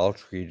pretty well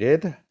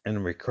treated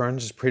and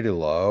recurrence is pretty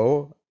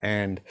low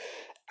and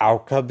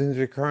outcomes in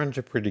recurrence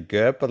are pretty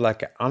good.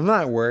 But, I'm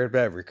not worried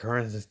about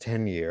recurrence in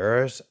 10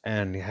 years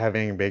and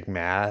having a big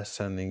mass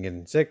and then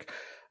getting sick.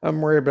 I'm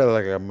worried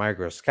about, a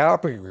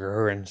microscopic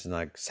recurrence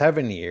in,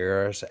 7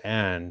 years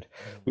and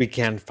we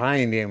can't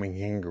find it and we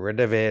can't get rid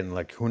of it.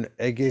 And,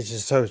 it's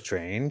just so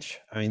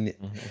strange. I mean...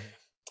 Mm-hmm.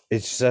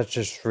 it's such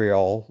a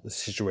surreal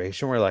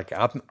situation where like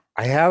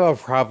I have a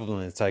problem.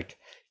 It's like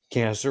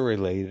cancer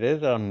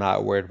related. I'm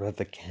not worried about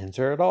the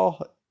cancer at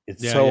all.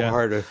 It's Yeah, so yeah.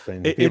 hard to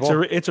explain to It's people.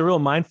 a real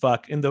mind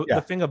fuck. And the Yeah,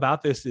 thing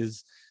about this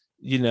is,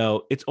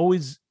 it's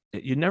always,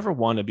 you never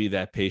want to be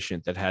that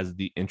patient that has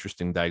the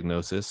interesting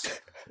diagnosis.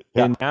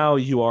 yeah, And now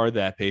you are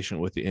that patient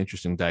with the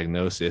interesting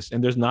diagnosis,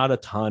 and there's not a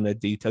ton of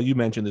detail. You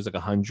mentioned there's like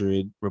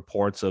 100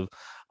 reports of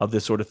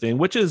this sort of thing,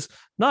 which is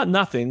not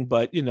nothing,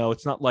 but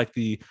it's not like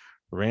the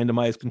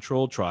randomized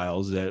controlled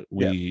trials that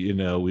we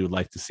yeah. we would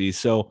like to see.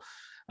 So,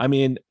 I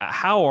mean,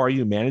 how are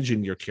you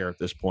managing your care at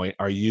this point?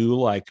 Are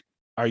you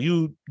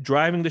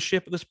driving the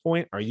ship at this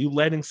point? Are you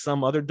letting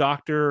some other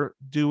doctor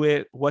do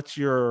it? What's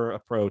your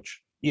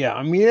approach? Yeah,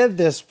 I mean, at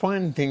this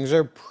point, things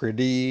are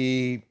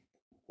pretty,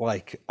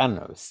 like, I don't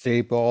know,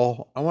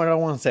 stable. I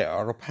don't want to say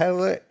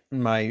autopilot.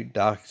 My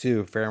docs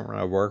do a fair amount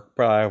of work,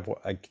 but I have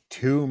like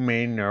two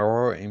main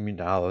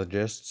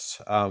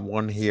neuroimmunologists,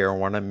 one here,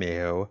 one at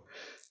Mayo.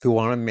 The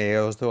one at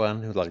Mayo is the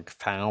one who like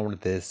found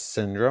this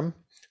syndrome,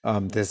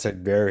 this like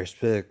very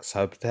specific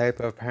subtype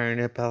of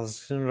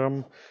perineoplastic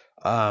syndrome.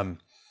 Um,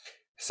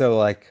 so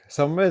like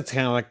some of it's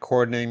kind of like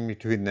coordinating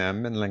between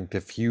them, and like the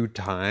few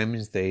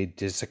times they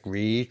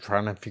disagree,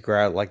 trying to figure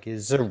out like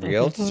is it a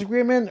real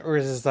disagreement or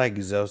is this like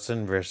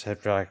Zosin versus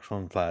heterosexual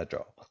and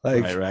fragile?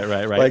 Like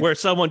Right. like Where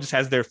someone just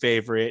has their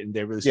favorite and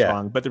they're really yeah,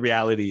 strong, but the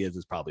reality is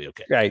it's probably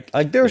okay. right.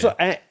 Like there's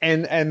Yeah.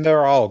 and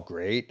they're all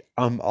great.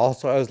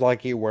 Also I was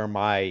lucky where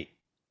my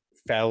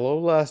fellow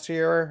last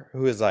year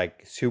who was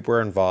like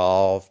super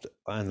involved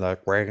and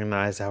like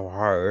recognized how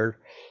hard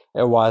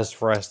it was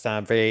for us to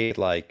navigate,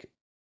 like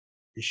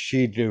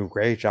she did a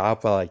great job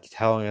of like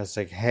telling us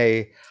like,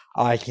 hey,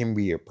 I can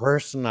be your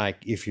person, like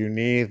if you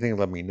need anything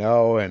let me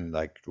know and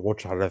like we'll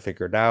try to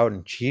figure it out.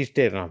 And she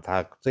stayed on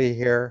faculty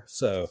here,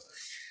 so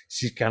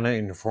she's kind of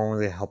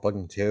informally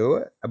helping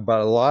too, but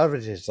a lot of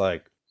it is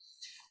like,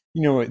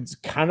 it's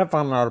kind of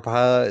on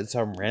autopilot.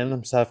 Some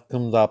random stuff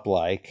comes up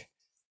like,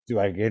 do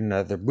I get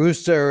another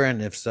booster,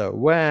 and if so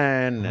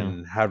when,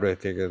 and how do I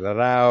figure that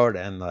out,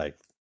 and like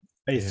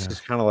it's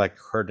just kind of like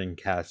herding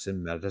cats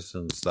in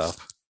medicine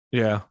stuff.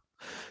 Yeah.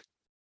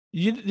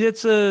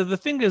 The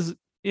thing is,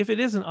 if it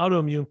is an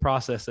autoimmune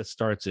process that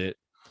starts it,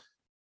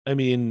 I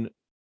mean,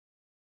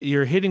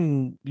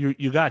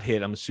 you got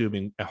hit, I'm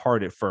assuming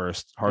hard at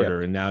first,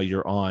 harder, and now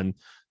you're on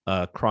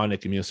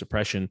chronic immune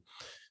suppression.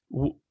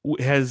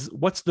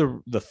 What's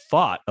the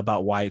thought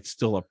about why it's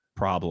still a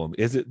problem?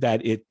 Is it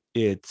that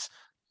it's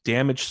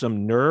damaged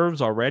some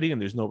nerves already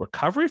and there's no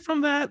recovery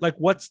from that? Like,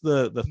 what's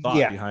the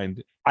thought behind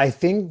it? I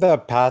think the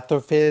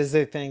pathophys,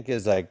 I think,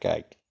 is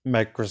like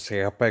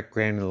microscopic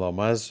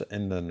granulomas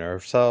in the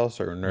nerve cells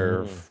or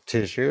nerve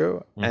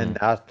tissue, and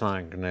that's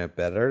not gonna get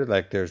better.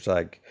 Like there's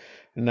like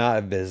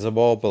not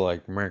visible, but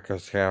like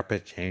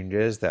microscopic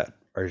changes that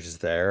are just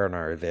there and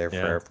are there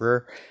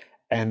forever.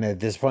 And at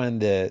this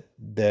point,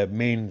 the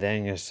main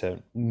thing is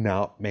to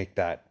not make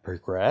that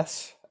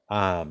progress.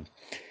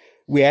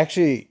 We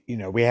actually,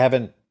 we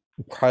haven't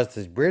crossed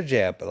this bridge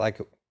yet, but like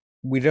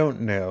we don't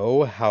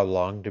know how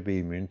long to be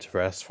immune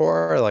suppressed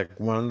for. Like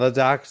one of the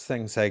docs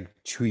thinks like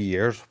 2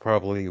 years will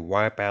probably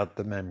wipe out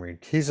the memory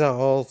T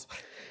cells,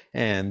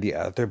 and the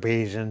other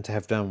patients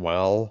have done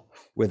well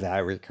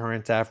without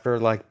recurrence after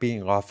like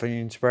being off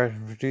immune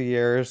suppression for 2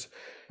 years.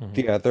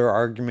 The other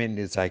argument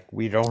is like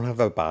we don't have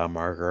a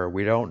biomarker.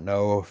 We don't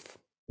know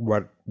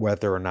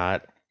whether or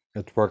not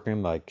it's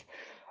working. Like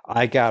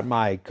I got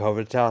my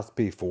COVID test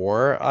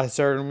before I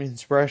started immune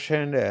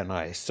suppression, and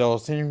I still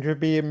seem to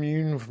be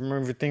immune from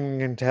everything we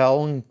can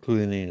tell,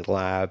 including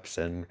labs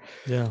and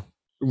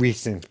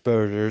recent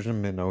exposures,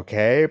 and been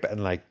okay. But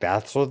like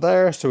that's what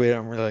there, so we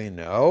don't really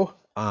know.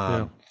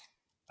 I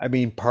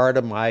mean, part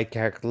of my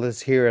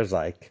calculus here is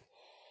like,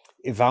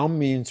 if I'm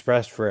immune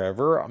suppressed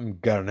forever, I'm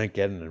gonna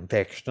get an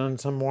infection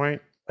at some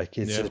point. Like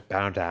it's just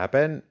bound to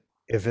happen.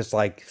 If it's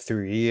like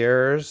 3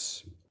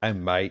 years, I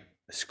might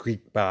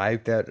squeak by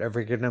without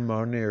ever getting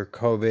pneumonia or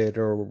COVID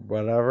or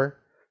whatever.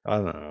 I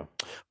don't know.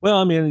 Well,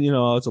 I mean,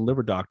 as a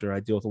liver doctor, I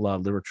deal with a lot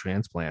of liver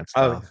transplant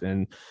stuff,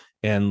 and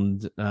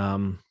it's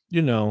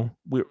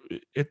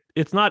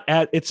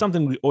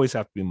something we always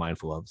have to be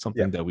mindful of,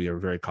 something that we are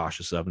very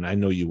cautious of, and I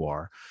know you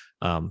are.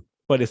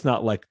 But it's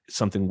not like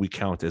something we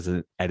count as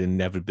an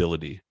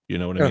inevitability. You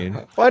know what I mean?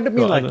 Well, I didn't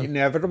mean like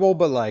inevitable,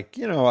 but like,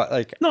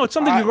 like no, it's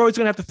something you're always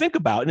going to have to think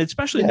about, and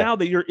especially now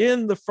that you're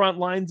in the front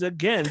lines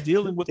again,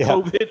 dealing with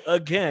COVID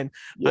again.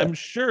 I'm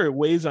sure it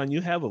weighs on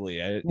you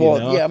heavily. I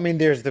mean,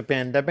 there's the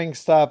pandemic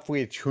stuff,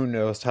 which who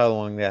knows how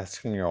long that's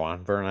going to go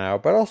on for now.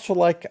 But also,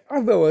 like,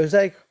 I've always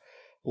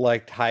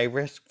like high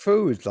risk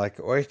foods like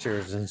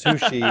oysters and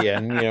sushi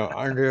and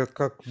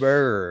undercooked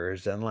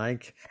burgers and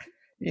like,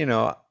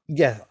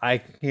 yes, I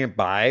can get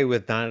by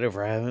with not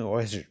ever having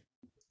oysters.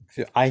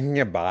 I can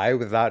get by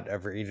without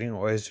ever eating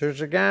oysters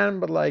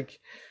again, but like,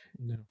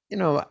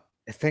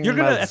 thinking you're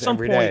gonna about at some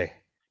every point. day.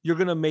 you're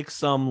going to make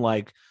some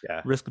like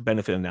Yeah. risk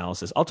benefit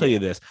analysis. I'll tell you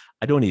this.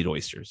 I don't eat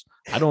oysters.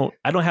 I don't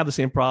have the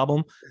same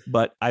problem,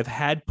 but I've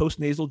had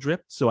postnasal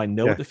drip. So I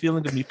know what the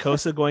feeling of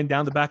mucosa going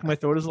down the back of my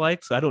throat is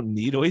like. So I don't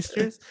need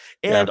oysters.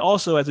 And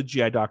also as a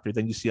GI doctor,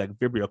 then you see like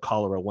Vibrio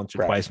cholera once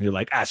or twice and you're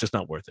like, it's just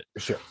not worth it.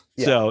 Sure.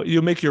 Yeah. So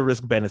you make your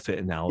risk benefit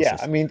analysis.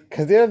 Yeah. I mean,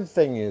 because the other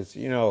thing is,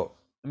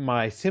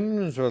 my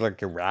symptoms are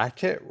like a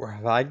ratchet where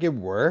if I get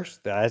worse,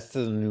 that's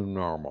the new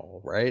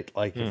normal, right?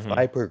 Like if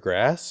I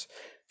progress,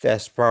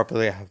 that's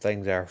probably how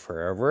things are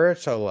forever.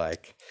 So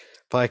like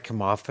if I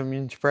come off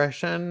immune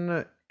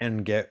suppression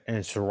and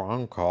it's the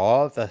wrong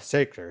call, the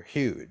stakes are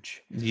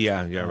huge.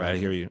 Yeah, right. I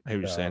hear you. I hear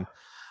what you're saying.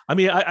 I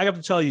mean, I have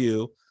to tell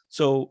you,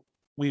 so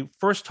we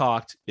first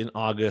talked in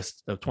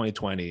August of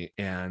 2020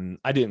 and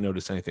I didn't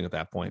notice anything at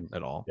that point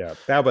at all. Yeah,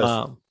 that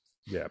was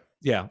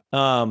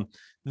yeah.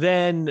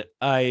 Then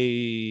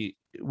we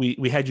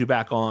had you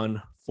back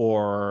on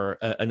for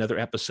another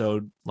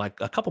episode like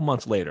a couple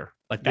months later,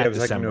 like that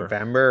December. Like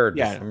November or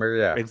December.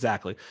 Yeah,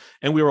 exactly.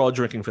 And we were all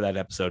drinking for that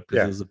episode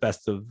because it was the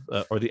best of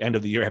or the end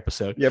of the year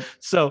episode. Yep.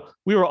 So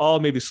we were all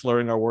maybe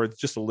slurring our words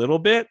just a little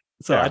bit.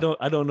 So I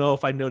don't know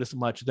if I noticed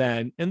much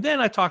then. And then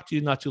I talked to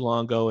you not too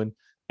long ago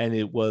and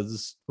it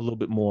was a little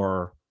bit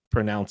more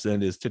pronounced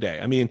than it is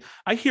today. I mean,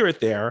 I hear it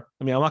there.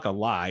 I mean, I'm not gonna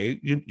lie.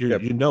 You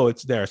know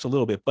it's there. It's a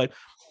little bit, but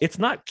it's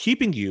not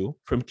keeping you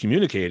from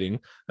communicating.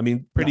 I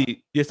mean,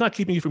 it's not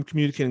keeping you from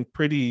communicating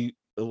pretty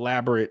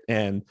elaborate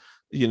and,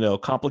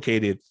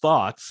 complicated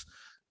thoughts.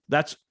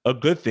 That's a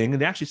good thing.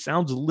 And it actually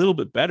sounds a little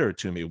bit better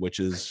to me, which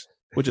is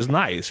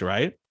nice,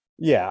 right?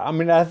 Yeah. I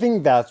mean, I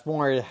think that's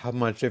more how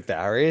much it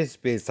varies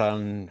based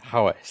on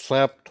how I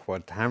slept,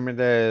 what time it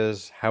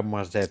is, how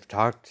much I've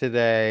talked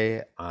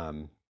today,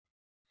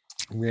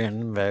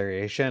 random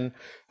variation.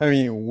 I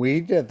mean,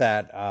 we did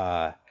that,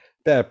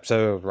 the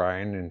episode of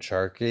Ryan and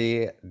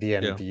Sharky at the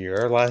end of the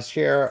year last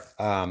year.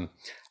 I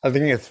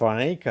think it's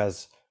funny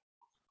because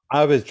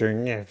I was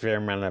drinking a fair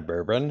amount of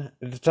bourbon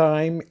at the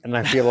time, and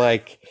I feel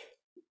like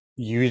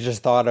you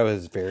just thought I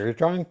was very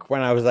drunk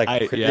when I was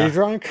like pretty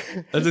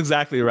drunk. That's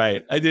exactly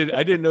right. I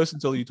didn't notice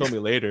until you told me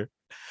later.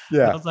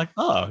 Yeah, and I was like,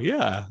 oh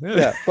yeah.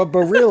 But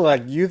really,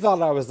 like you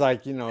thought I was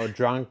like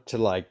drunk to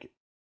like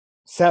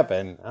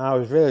 7. And I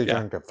was really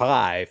drunk at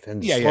 5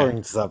 and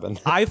slurring to 7.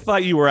 I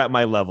thought you were at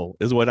my level,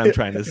 is what I'm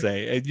trying to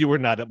say, and you were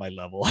not at my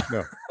level.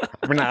 No,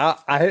 I mean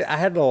I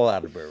had a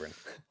lot of bourbon.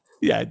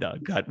 Yeah, no,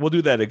 God, we'll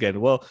do that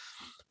again.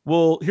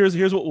 Well,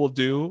 here's what we'll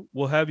do.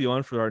 We'll have you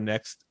on for our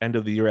next end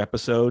of the year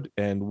episode,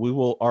 and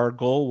our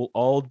goal will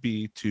all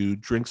be to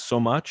drink so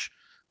much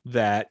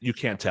that you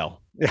can't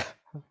tell. Yeah,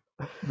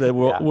 that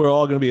we're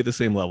all going to be at the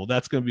same level.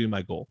 That's going to be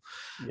my goal.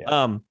 Yeah.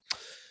 All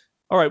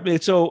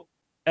right, so.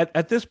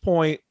 At this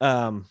point,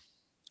 I'm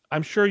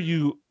sure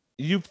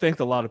you've thanked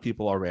a lot of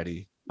people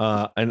already,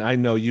 and I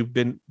know you've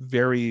been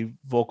very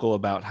vocal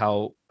about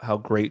how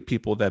great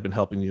people that have been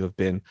helping you have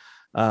been.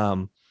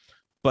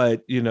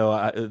 But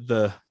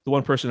the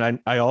one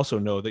person I also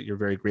know that you're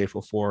very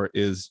grateful for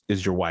is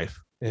your wife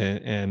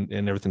and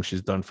everything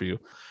she's done for you.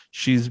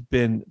 She's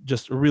been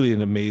just really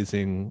an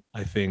amazing,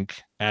 I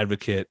think,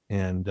 advocate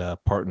and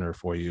partner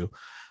for you.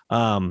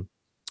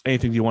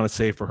 Anything you want to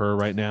say for her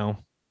right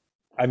now?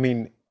 I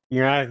mean,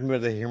 you're not going to be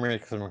able to hear me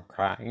because I'm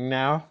crying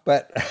now,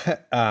 but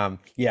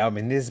I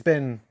mean, there's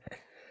been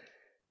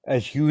a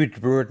huge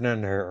burden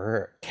on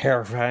her,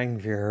 terrifying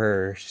for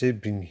her. She's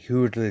been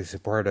hugely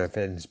supportive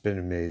and it's been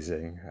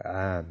amazing.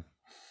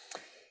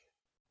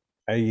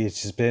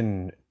 It's just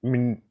been, I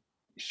mean,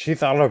 she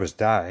thought I was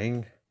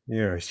dying.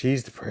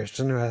 She's the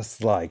person who has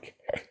to like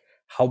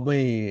help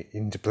me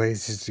into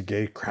places to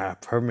get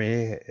crap for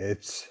me.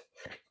 It's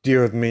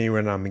deal with me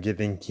when I'm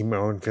getting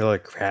chemo and feel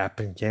like crap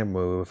and can't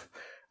move.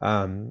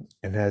 And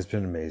has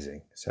been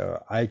amazing.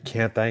 So I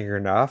can't thank her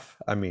enough.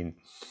 I mean,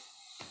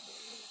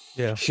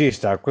 she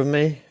stuck with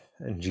me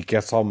and she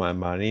gets all my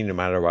money no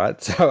matter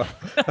what. So,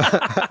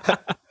 I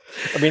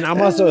mean,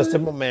 I'm also a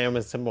simple man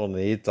with simple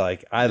needs.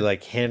 Like, I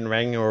like hand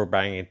wringing or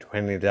buying a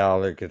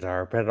 $20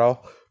 guitar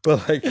pedal,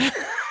 but like,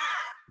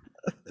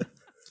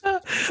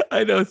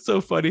 I know it's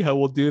so funny how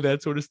we'll do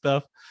that sort of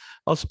stuff.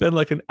 I'll spend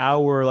like an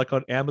hour like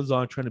on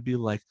Amazon trying to be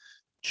like,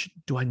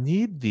 do I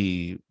need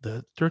the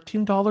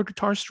 $13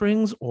 guitar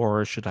strings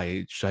or should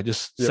I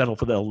just settle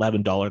for the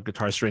 $11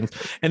 guitar strings?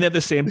 And at the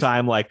same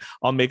time, like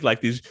I'll make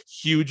like these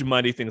huge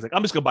money things. Like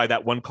I'm just gonna buy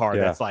that one car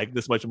that's like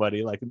this much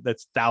money, like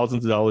that's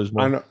thousands of dollars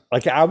more. I know.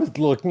 Like I was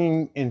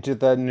looking into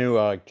the new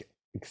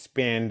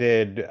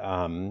expanded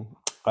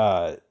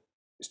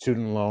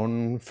student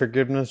loan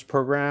forgiveness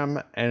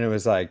program, and it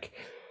was like,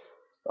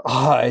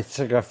 it's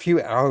like a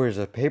few hours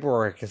of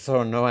paperwork. It's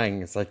so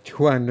annoying. It's like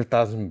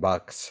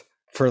 $200,000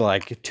 for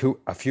like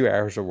a few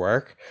hours of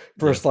work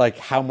versus like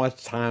how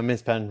much time I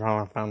spent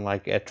trying to find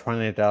like a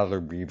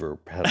 $20 Beaver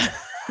pedal.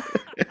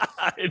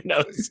 I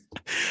know.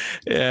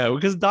 Yeah,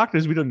 because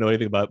doctors, we don't know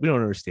anything about. We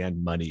don't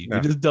understand money. No.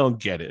 We just don't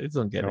get it.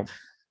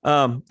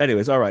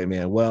 Anyways, all right,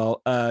 man.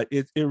 Well,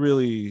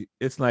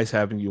 it's nice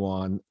having you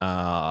on.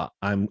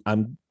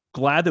 I'm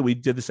glad that we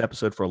did this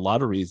episode for a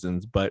lot of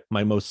reasons, but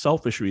my most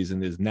selfish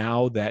reason is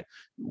now that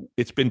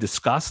it's been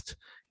discussed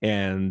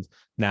and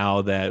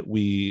now that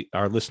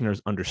our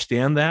listeners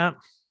understand that,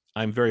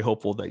 I'm very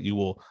hopeful that you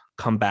will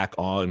come back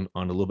on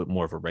a little bit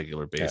more of a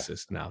regular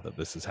basis now that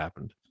this has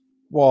happened.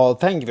 Well,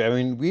 thank you. I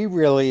mean, we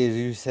really, as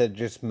you said,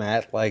 just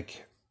met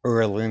like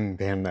early in the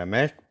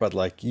pandemic, but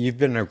like you've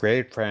been a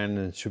great friend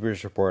and super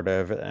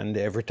supportive. And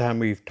every time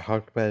we've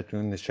talked about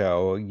doing the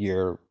show,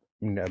 you're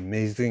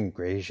amazingly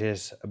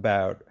gracious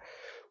about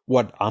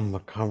what I'm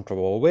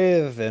comfortable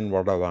with and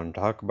what I want to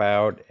talk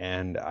about.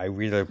 And I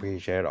really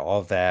appreciate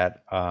all of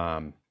that.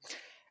 And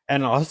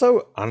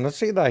also,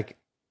 honestly, like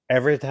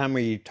every time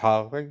we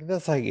talk like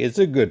this, like it's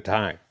a good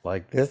time.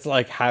 Like this,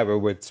 like how I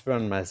would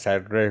spend my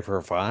Saturday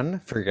for fun.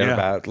 Forget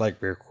about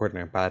like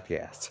recording a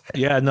podcast.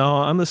 Yeah, no,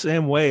 I'm the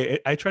same way.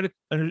 I try to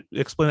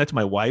explain that to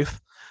my wife,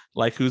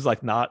 like who's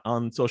like not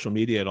on social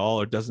media at all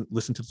or doesn't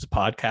listen to this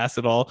podcast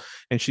at all,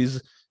 and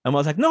I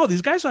was like, no,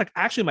 these guys are like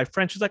actually my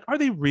friends. She's like, are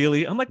they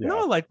really? I'm like,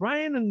 no, like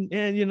Ryan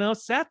and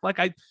Seth, like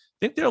I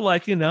think they're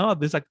like,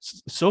 there's like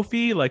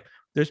Sophie, like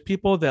there's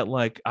people that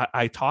like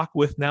I talk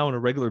with now on a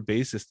regular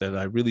basis that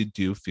I really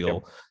do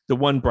feel the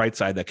one bright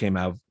side that came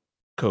out of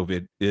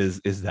COVID is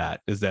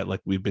that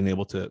like we've been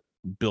able to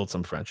build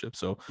some friendship.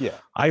 So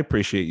I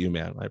appreciate you,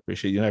 man. I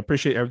appreciate you. And I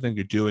appreciate everything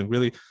you're doing.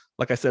 Really,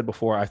 like I said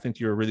before, I think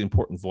you're a really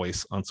important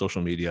voice on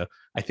social media.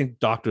 I think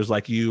doctors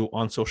like you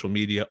on social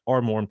media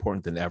are more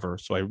important than ever.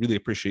 So I really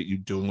appreciate you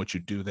doing what you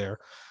do there.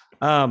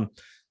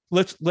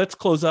 Let's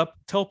close up.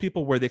 Tell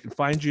people where they can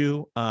find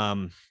you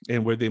and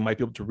where they might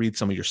be able to read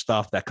some of your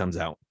stuff that comes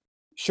out.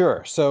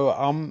 Sure. So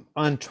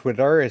on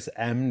Twitter is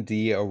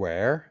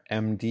MDAware,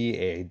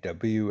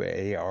 MDAWARE.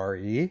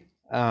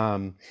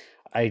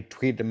 I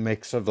tweet a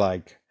mix of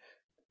like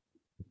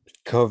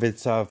COVID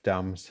stuff,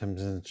 dumb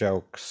Simpsons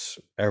jokes,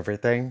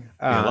 everything.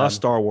 A lot of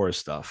Star Wars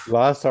stuff. A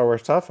lot of Star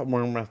Wars stuff. I'm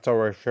wearing my Star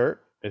Wars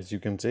shirt, as you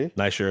can see.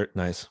 Nice shirt.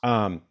 Nice.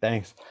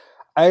 Thanks.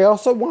 I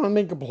also want to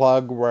make a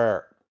plug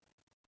where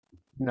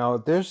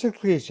there's a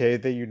cliche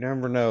that you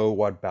never know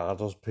what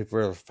battles people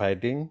are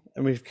fighting.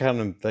 And we've kind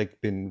of like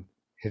been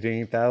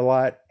hitting that a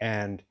lot.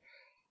 And,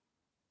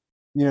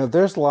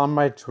 there's a lot of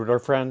my Twitter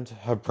friends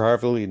have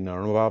privately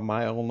known about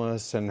my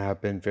illness and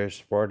have been very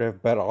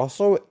supportive. But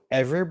also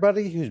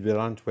everybody who's been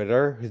on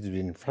Twitter, who's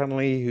been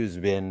friendly, who's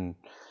been,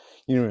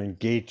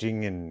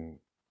 engaging in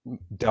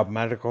dumb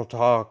medical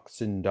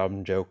talks and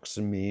dumb jokes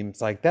and memes,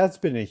 like that's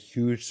been a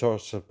huge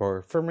source of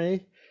support for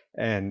me.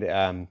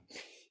 And,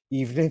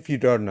 even if you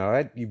don't know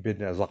it, you've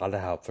been a lot of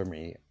help for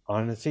me.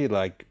 Honestly,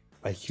 like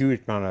a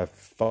huge amount of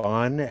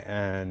fun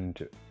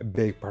and a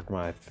big part of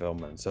my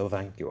fulfillment. So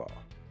thank you all.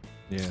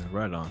 Yeah,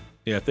 right on.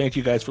 Yeah, thank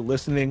you guys for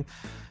listening.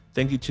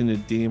 Thank you to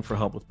Nadeem for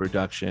help with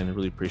production. I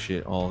really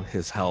appreciate all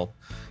his help.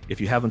 If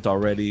you haven't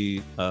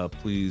already,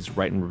 please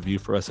write and review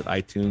for us at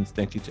iTunes.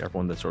 Thank you to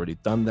everyone that's already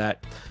done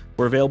that.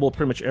 We're available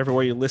pretty much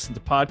everywhere you listen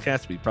to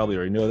podcasts. We probably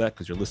already know that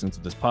because you're listening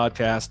to this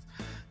podcast.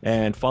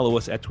 And follow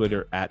us at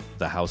Twitter at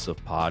The House of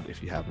Pod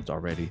if you haven't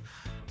already.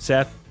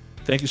 Seth,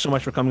 thank you so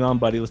much for coming on,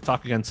 buddy. Let's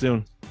talk again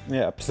soon.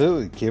 Yeah,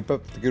 absolutely. Keep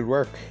up the good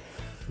work.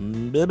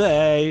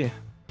 Bye-bye.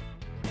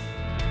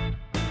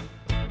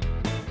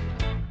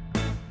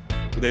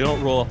 They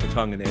don't roll off the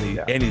tongue in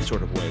any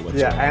sort of way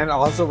whatsoever. Yeah, and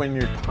also when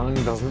your tongue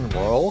doesn't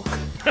roll.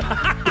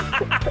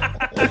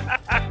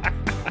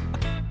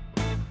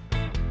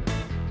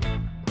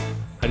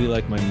 How do you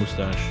like my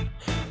mustache?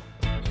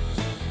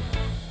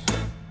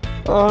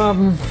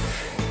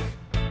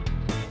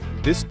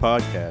 This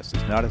podcast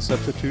is not a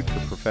substitute for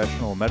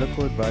professional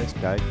medical advice,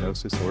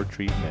 diagnosis, or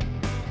treatment.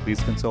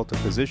 Please consult a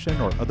physician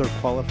or other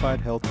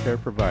qualified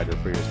healthcare provider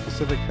for your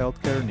specific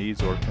healthcare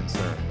needs or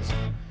concerns.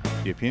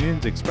 The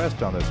opinions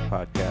expressed on this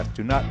podcast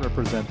do not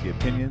represent the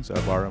opinions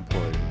of our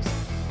employees.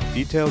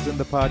 Details in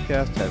the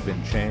podcast have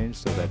been changed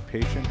so that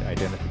patient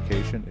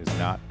identification is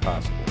not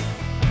possible.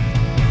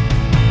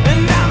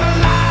 And I'm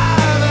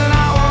alive and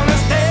I wanna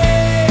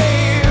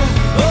stay.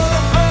 For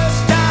the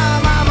first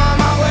time I'm on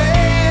my way.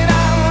 And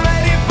I'm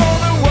ready for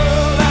the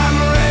world, I'm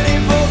ready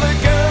for the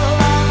girl,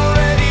 I'm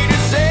ready to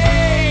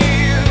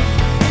save.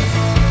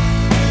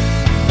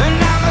 And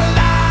I'm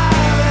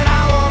alive and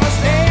I wanna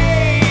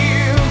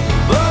stay.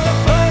 For the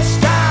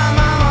first time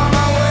I'm on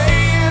my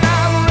way. And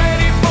I'm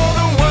ready for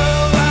the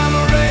world, I'm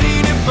ready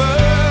to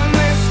burn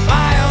this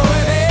fire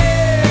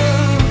within.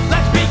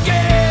 Let's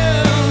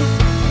begin.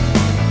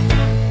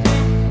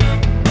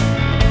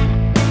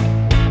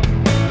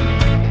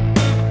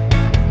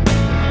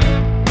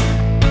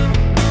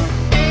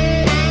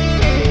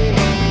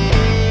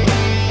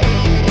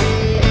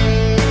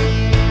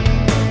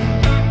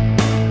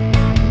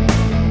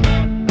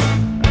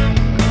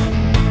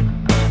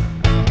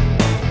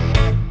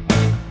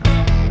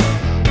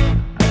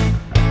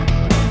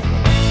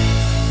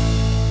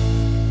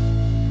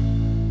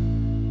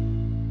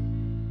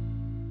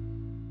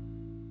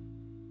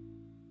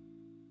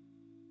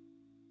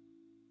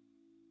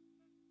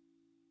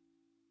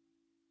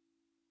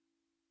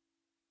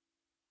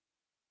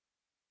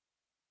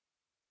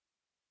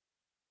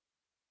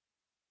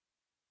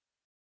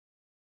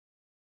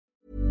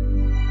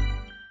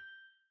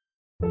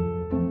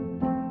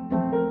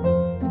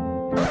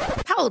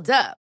 Hold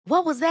up.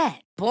 What was that?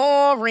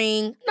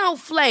 Boring. No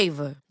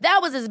flavor.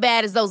 That was as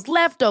bad as those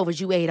leftovers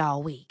you ate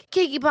all week.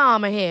 Keke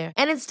Palmer here,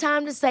 and it's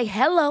time to say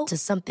hello to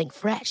something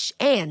fresh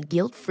and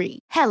guilt-free.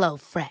 Hello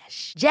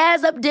Fresh.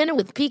 Jazz up dinner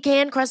with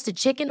pecan-crusted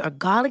chicken or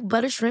garlic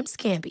butter shrimp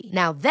scampi.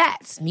 Now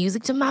that's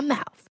music to my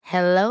mouth.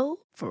 Hello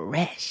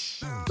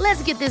Fresh.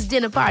 Let's get this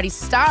dinner party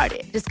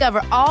started. Discover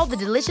all the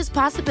delicious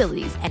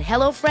possibilities at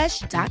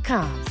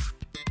hellofresh.com.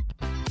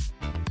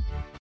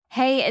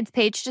 Hey, it's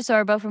Paige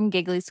DeSorbo from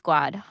Giggly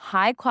Squad.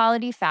 High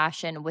quality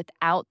fashion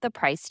without the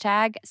price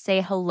tag.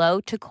 Say hello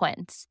to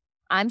Quince.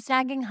 I'm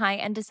snagging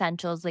high-end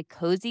essentials like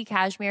cozy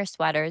cashmere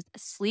sweaters,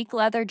 sleek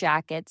leather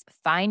jackets,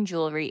 fine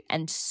jewelry,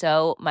 and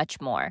so much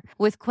more.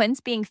 With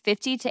Quince being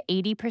 50 to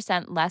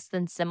 80% less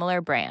than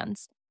similar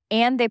brands.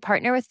 And they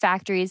partner with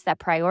factories that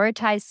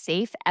prioritize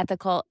safe,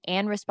 ethical,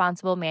 and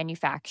responsible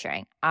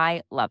manufacturing.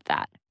 I love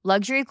that.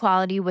 Luxury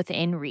quality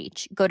within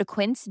reach. Go to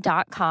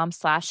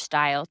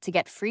quince.com/style to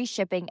get free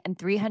shipping and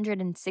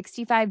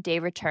 365-day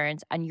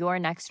returns on your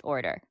next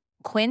order.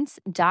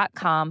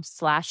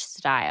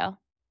 Quince.com/style.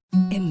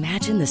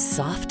 Imagine the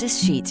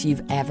softest sheets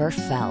you've ever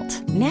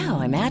felt.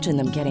 Now imagine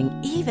them getting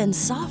even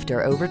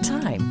softer over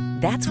time.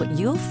 That's what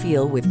you'll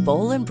feel with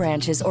Boll &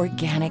 Branch's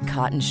organic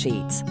cotton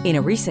sheets. In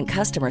a recent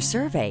customer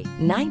survey,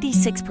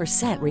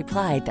 96%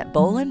 replied that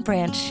Boll &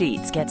 Branch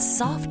sheets get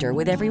softer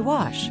with every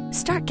wash.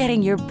 Start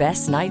getting your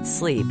best night's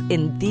sleep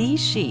in these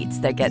sheets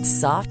that get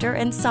softer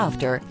and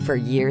softer for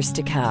years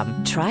to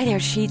come. Try their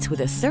sheets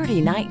with a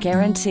 30-night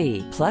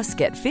guarantee. Plus,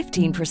 get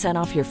 15%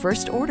 off your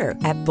first order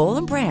at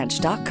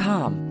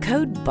bollandbranch.com.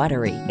 Code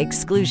BUTTERY.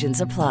 Exclusions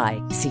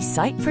apply. See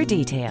site for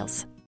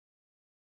details.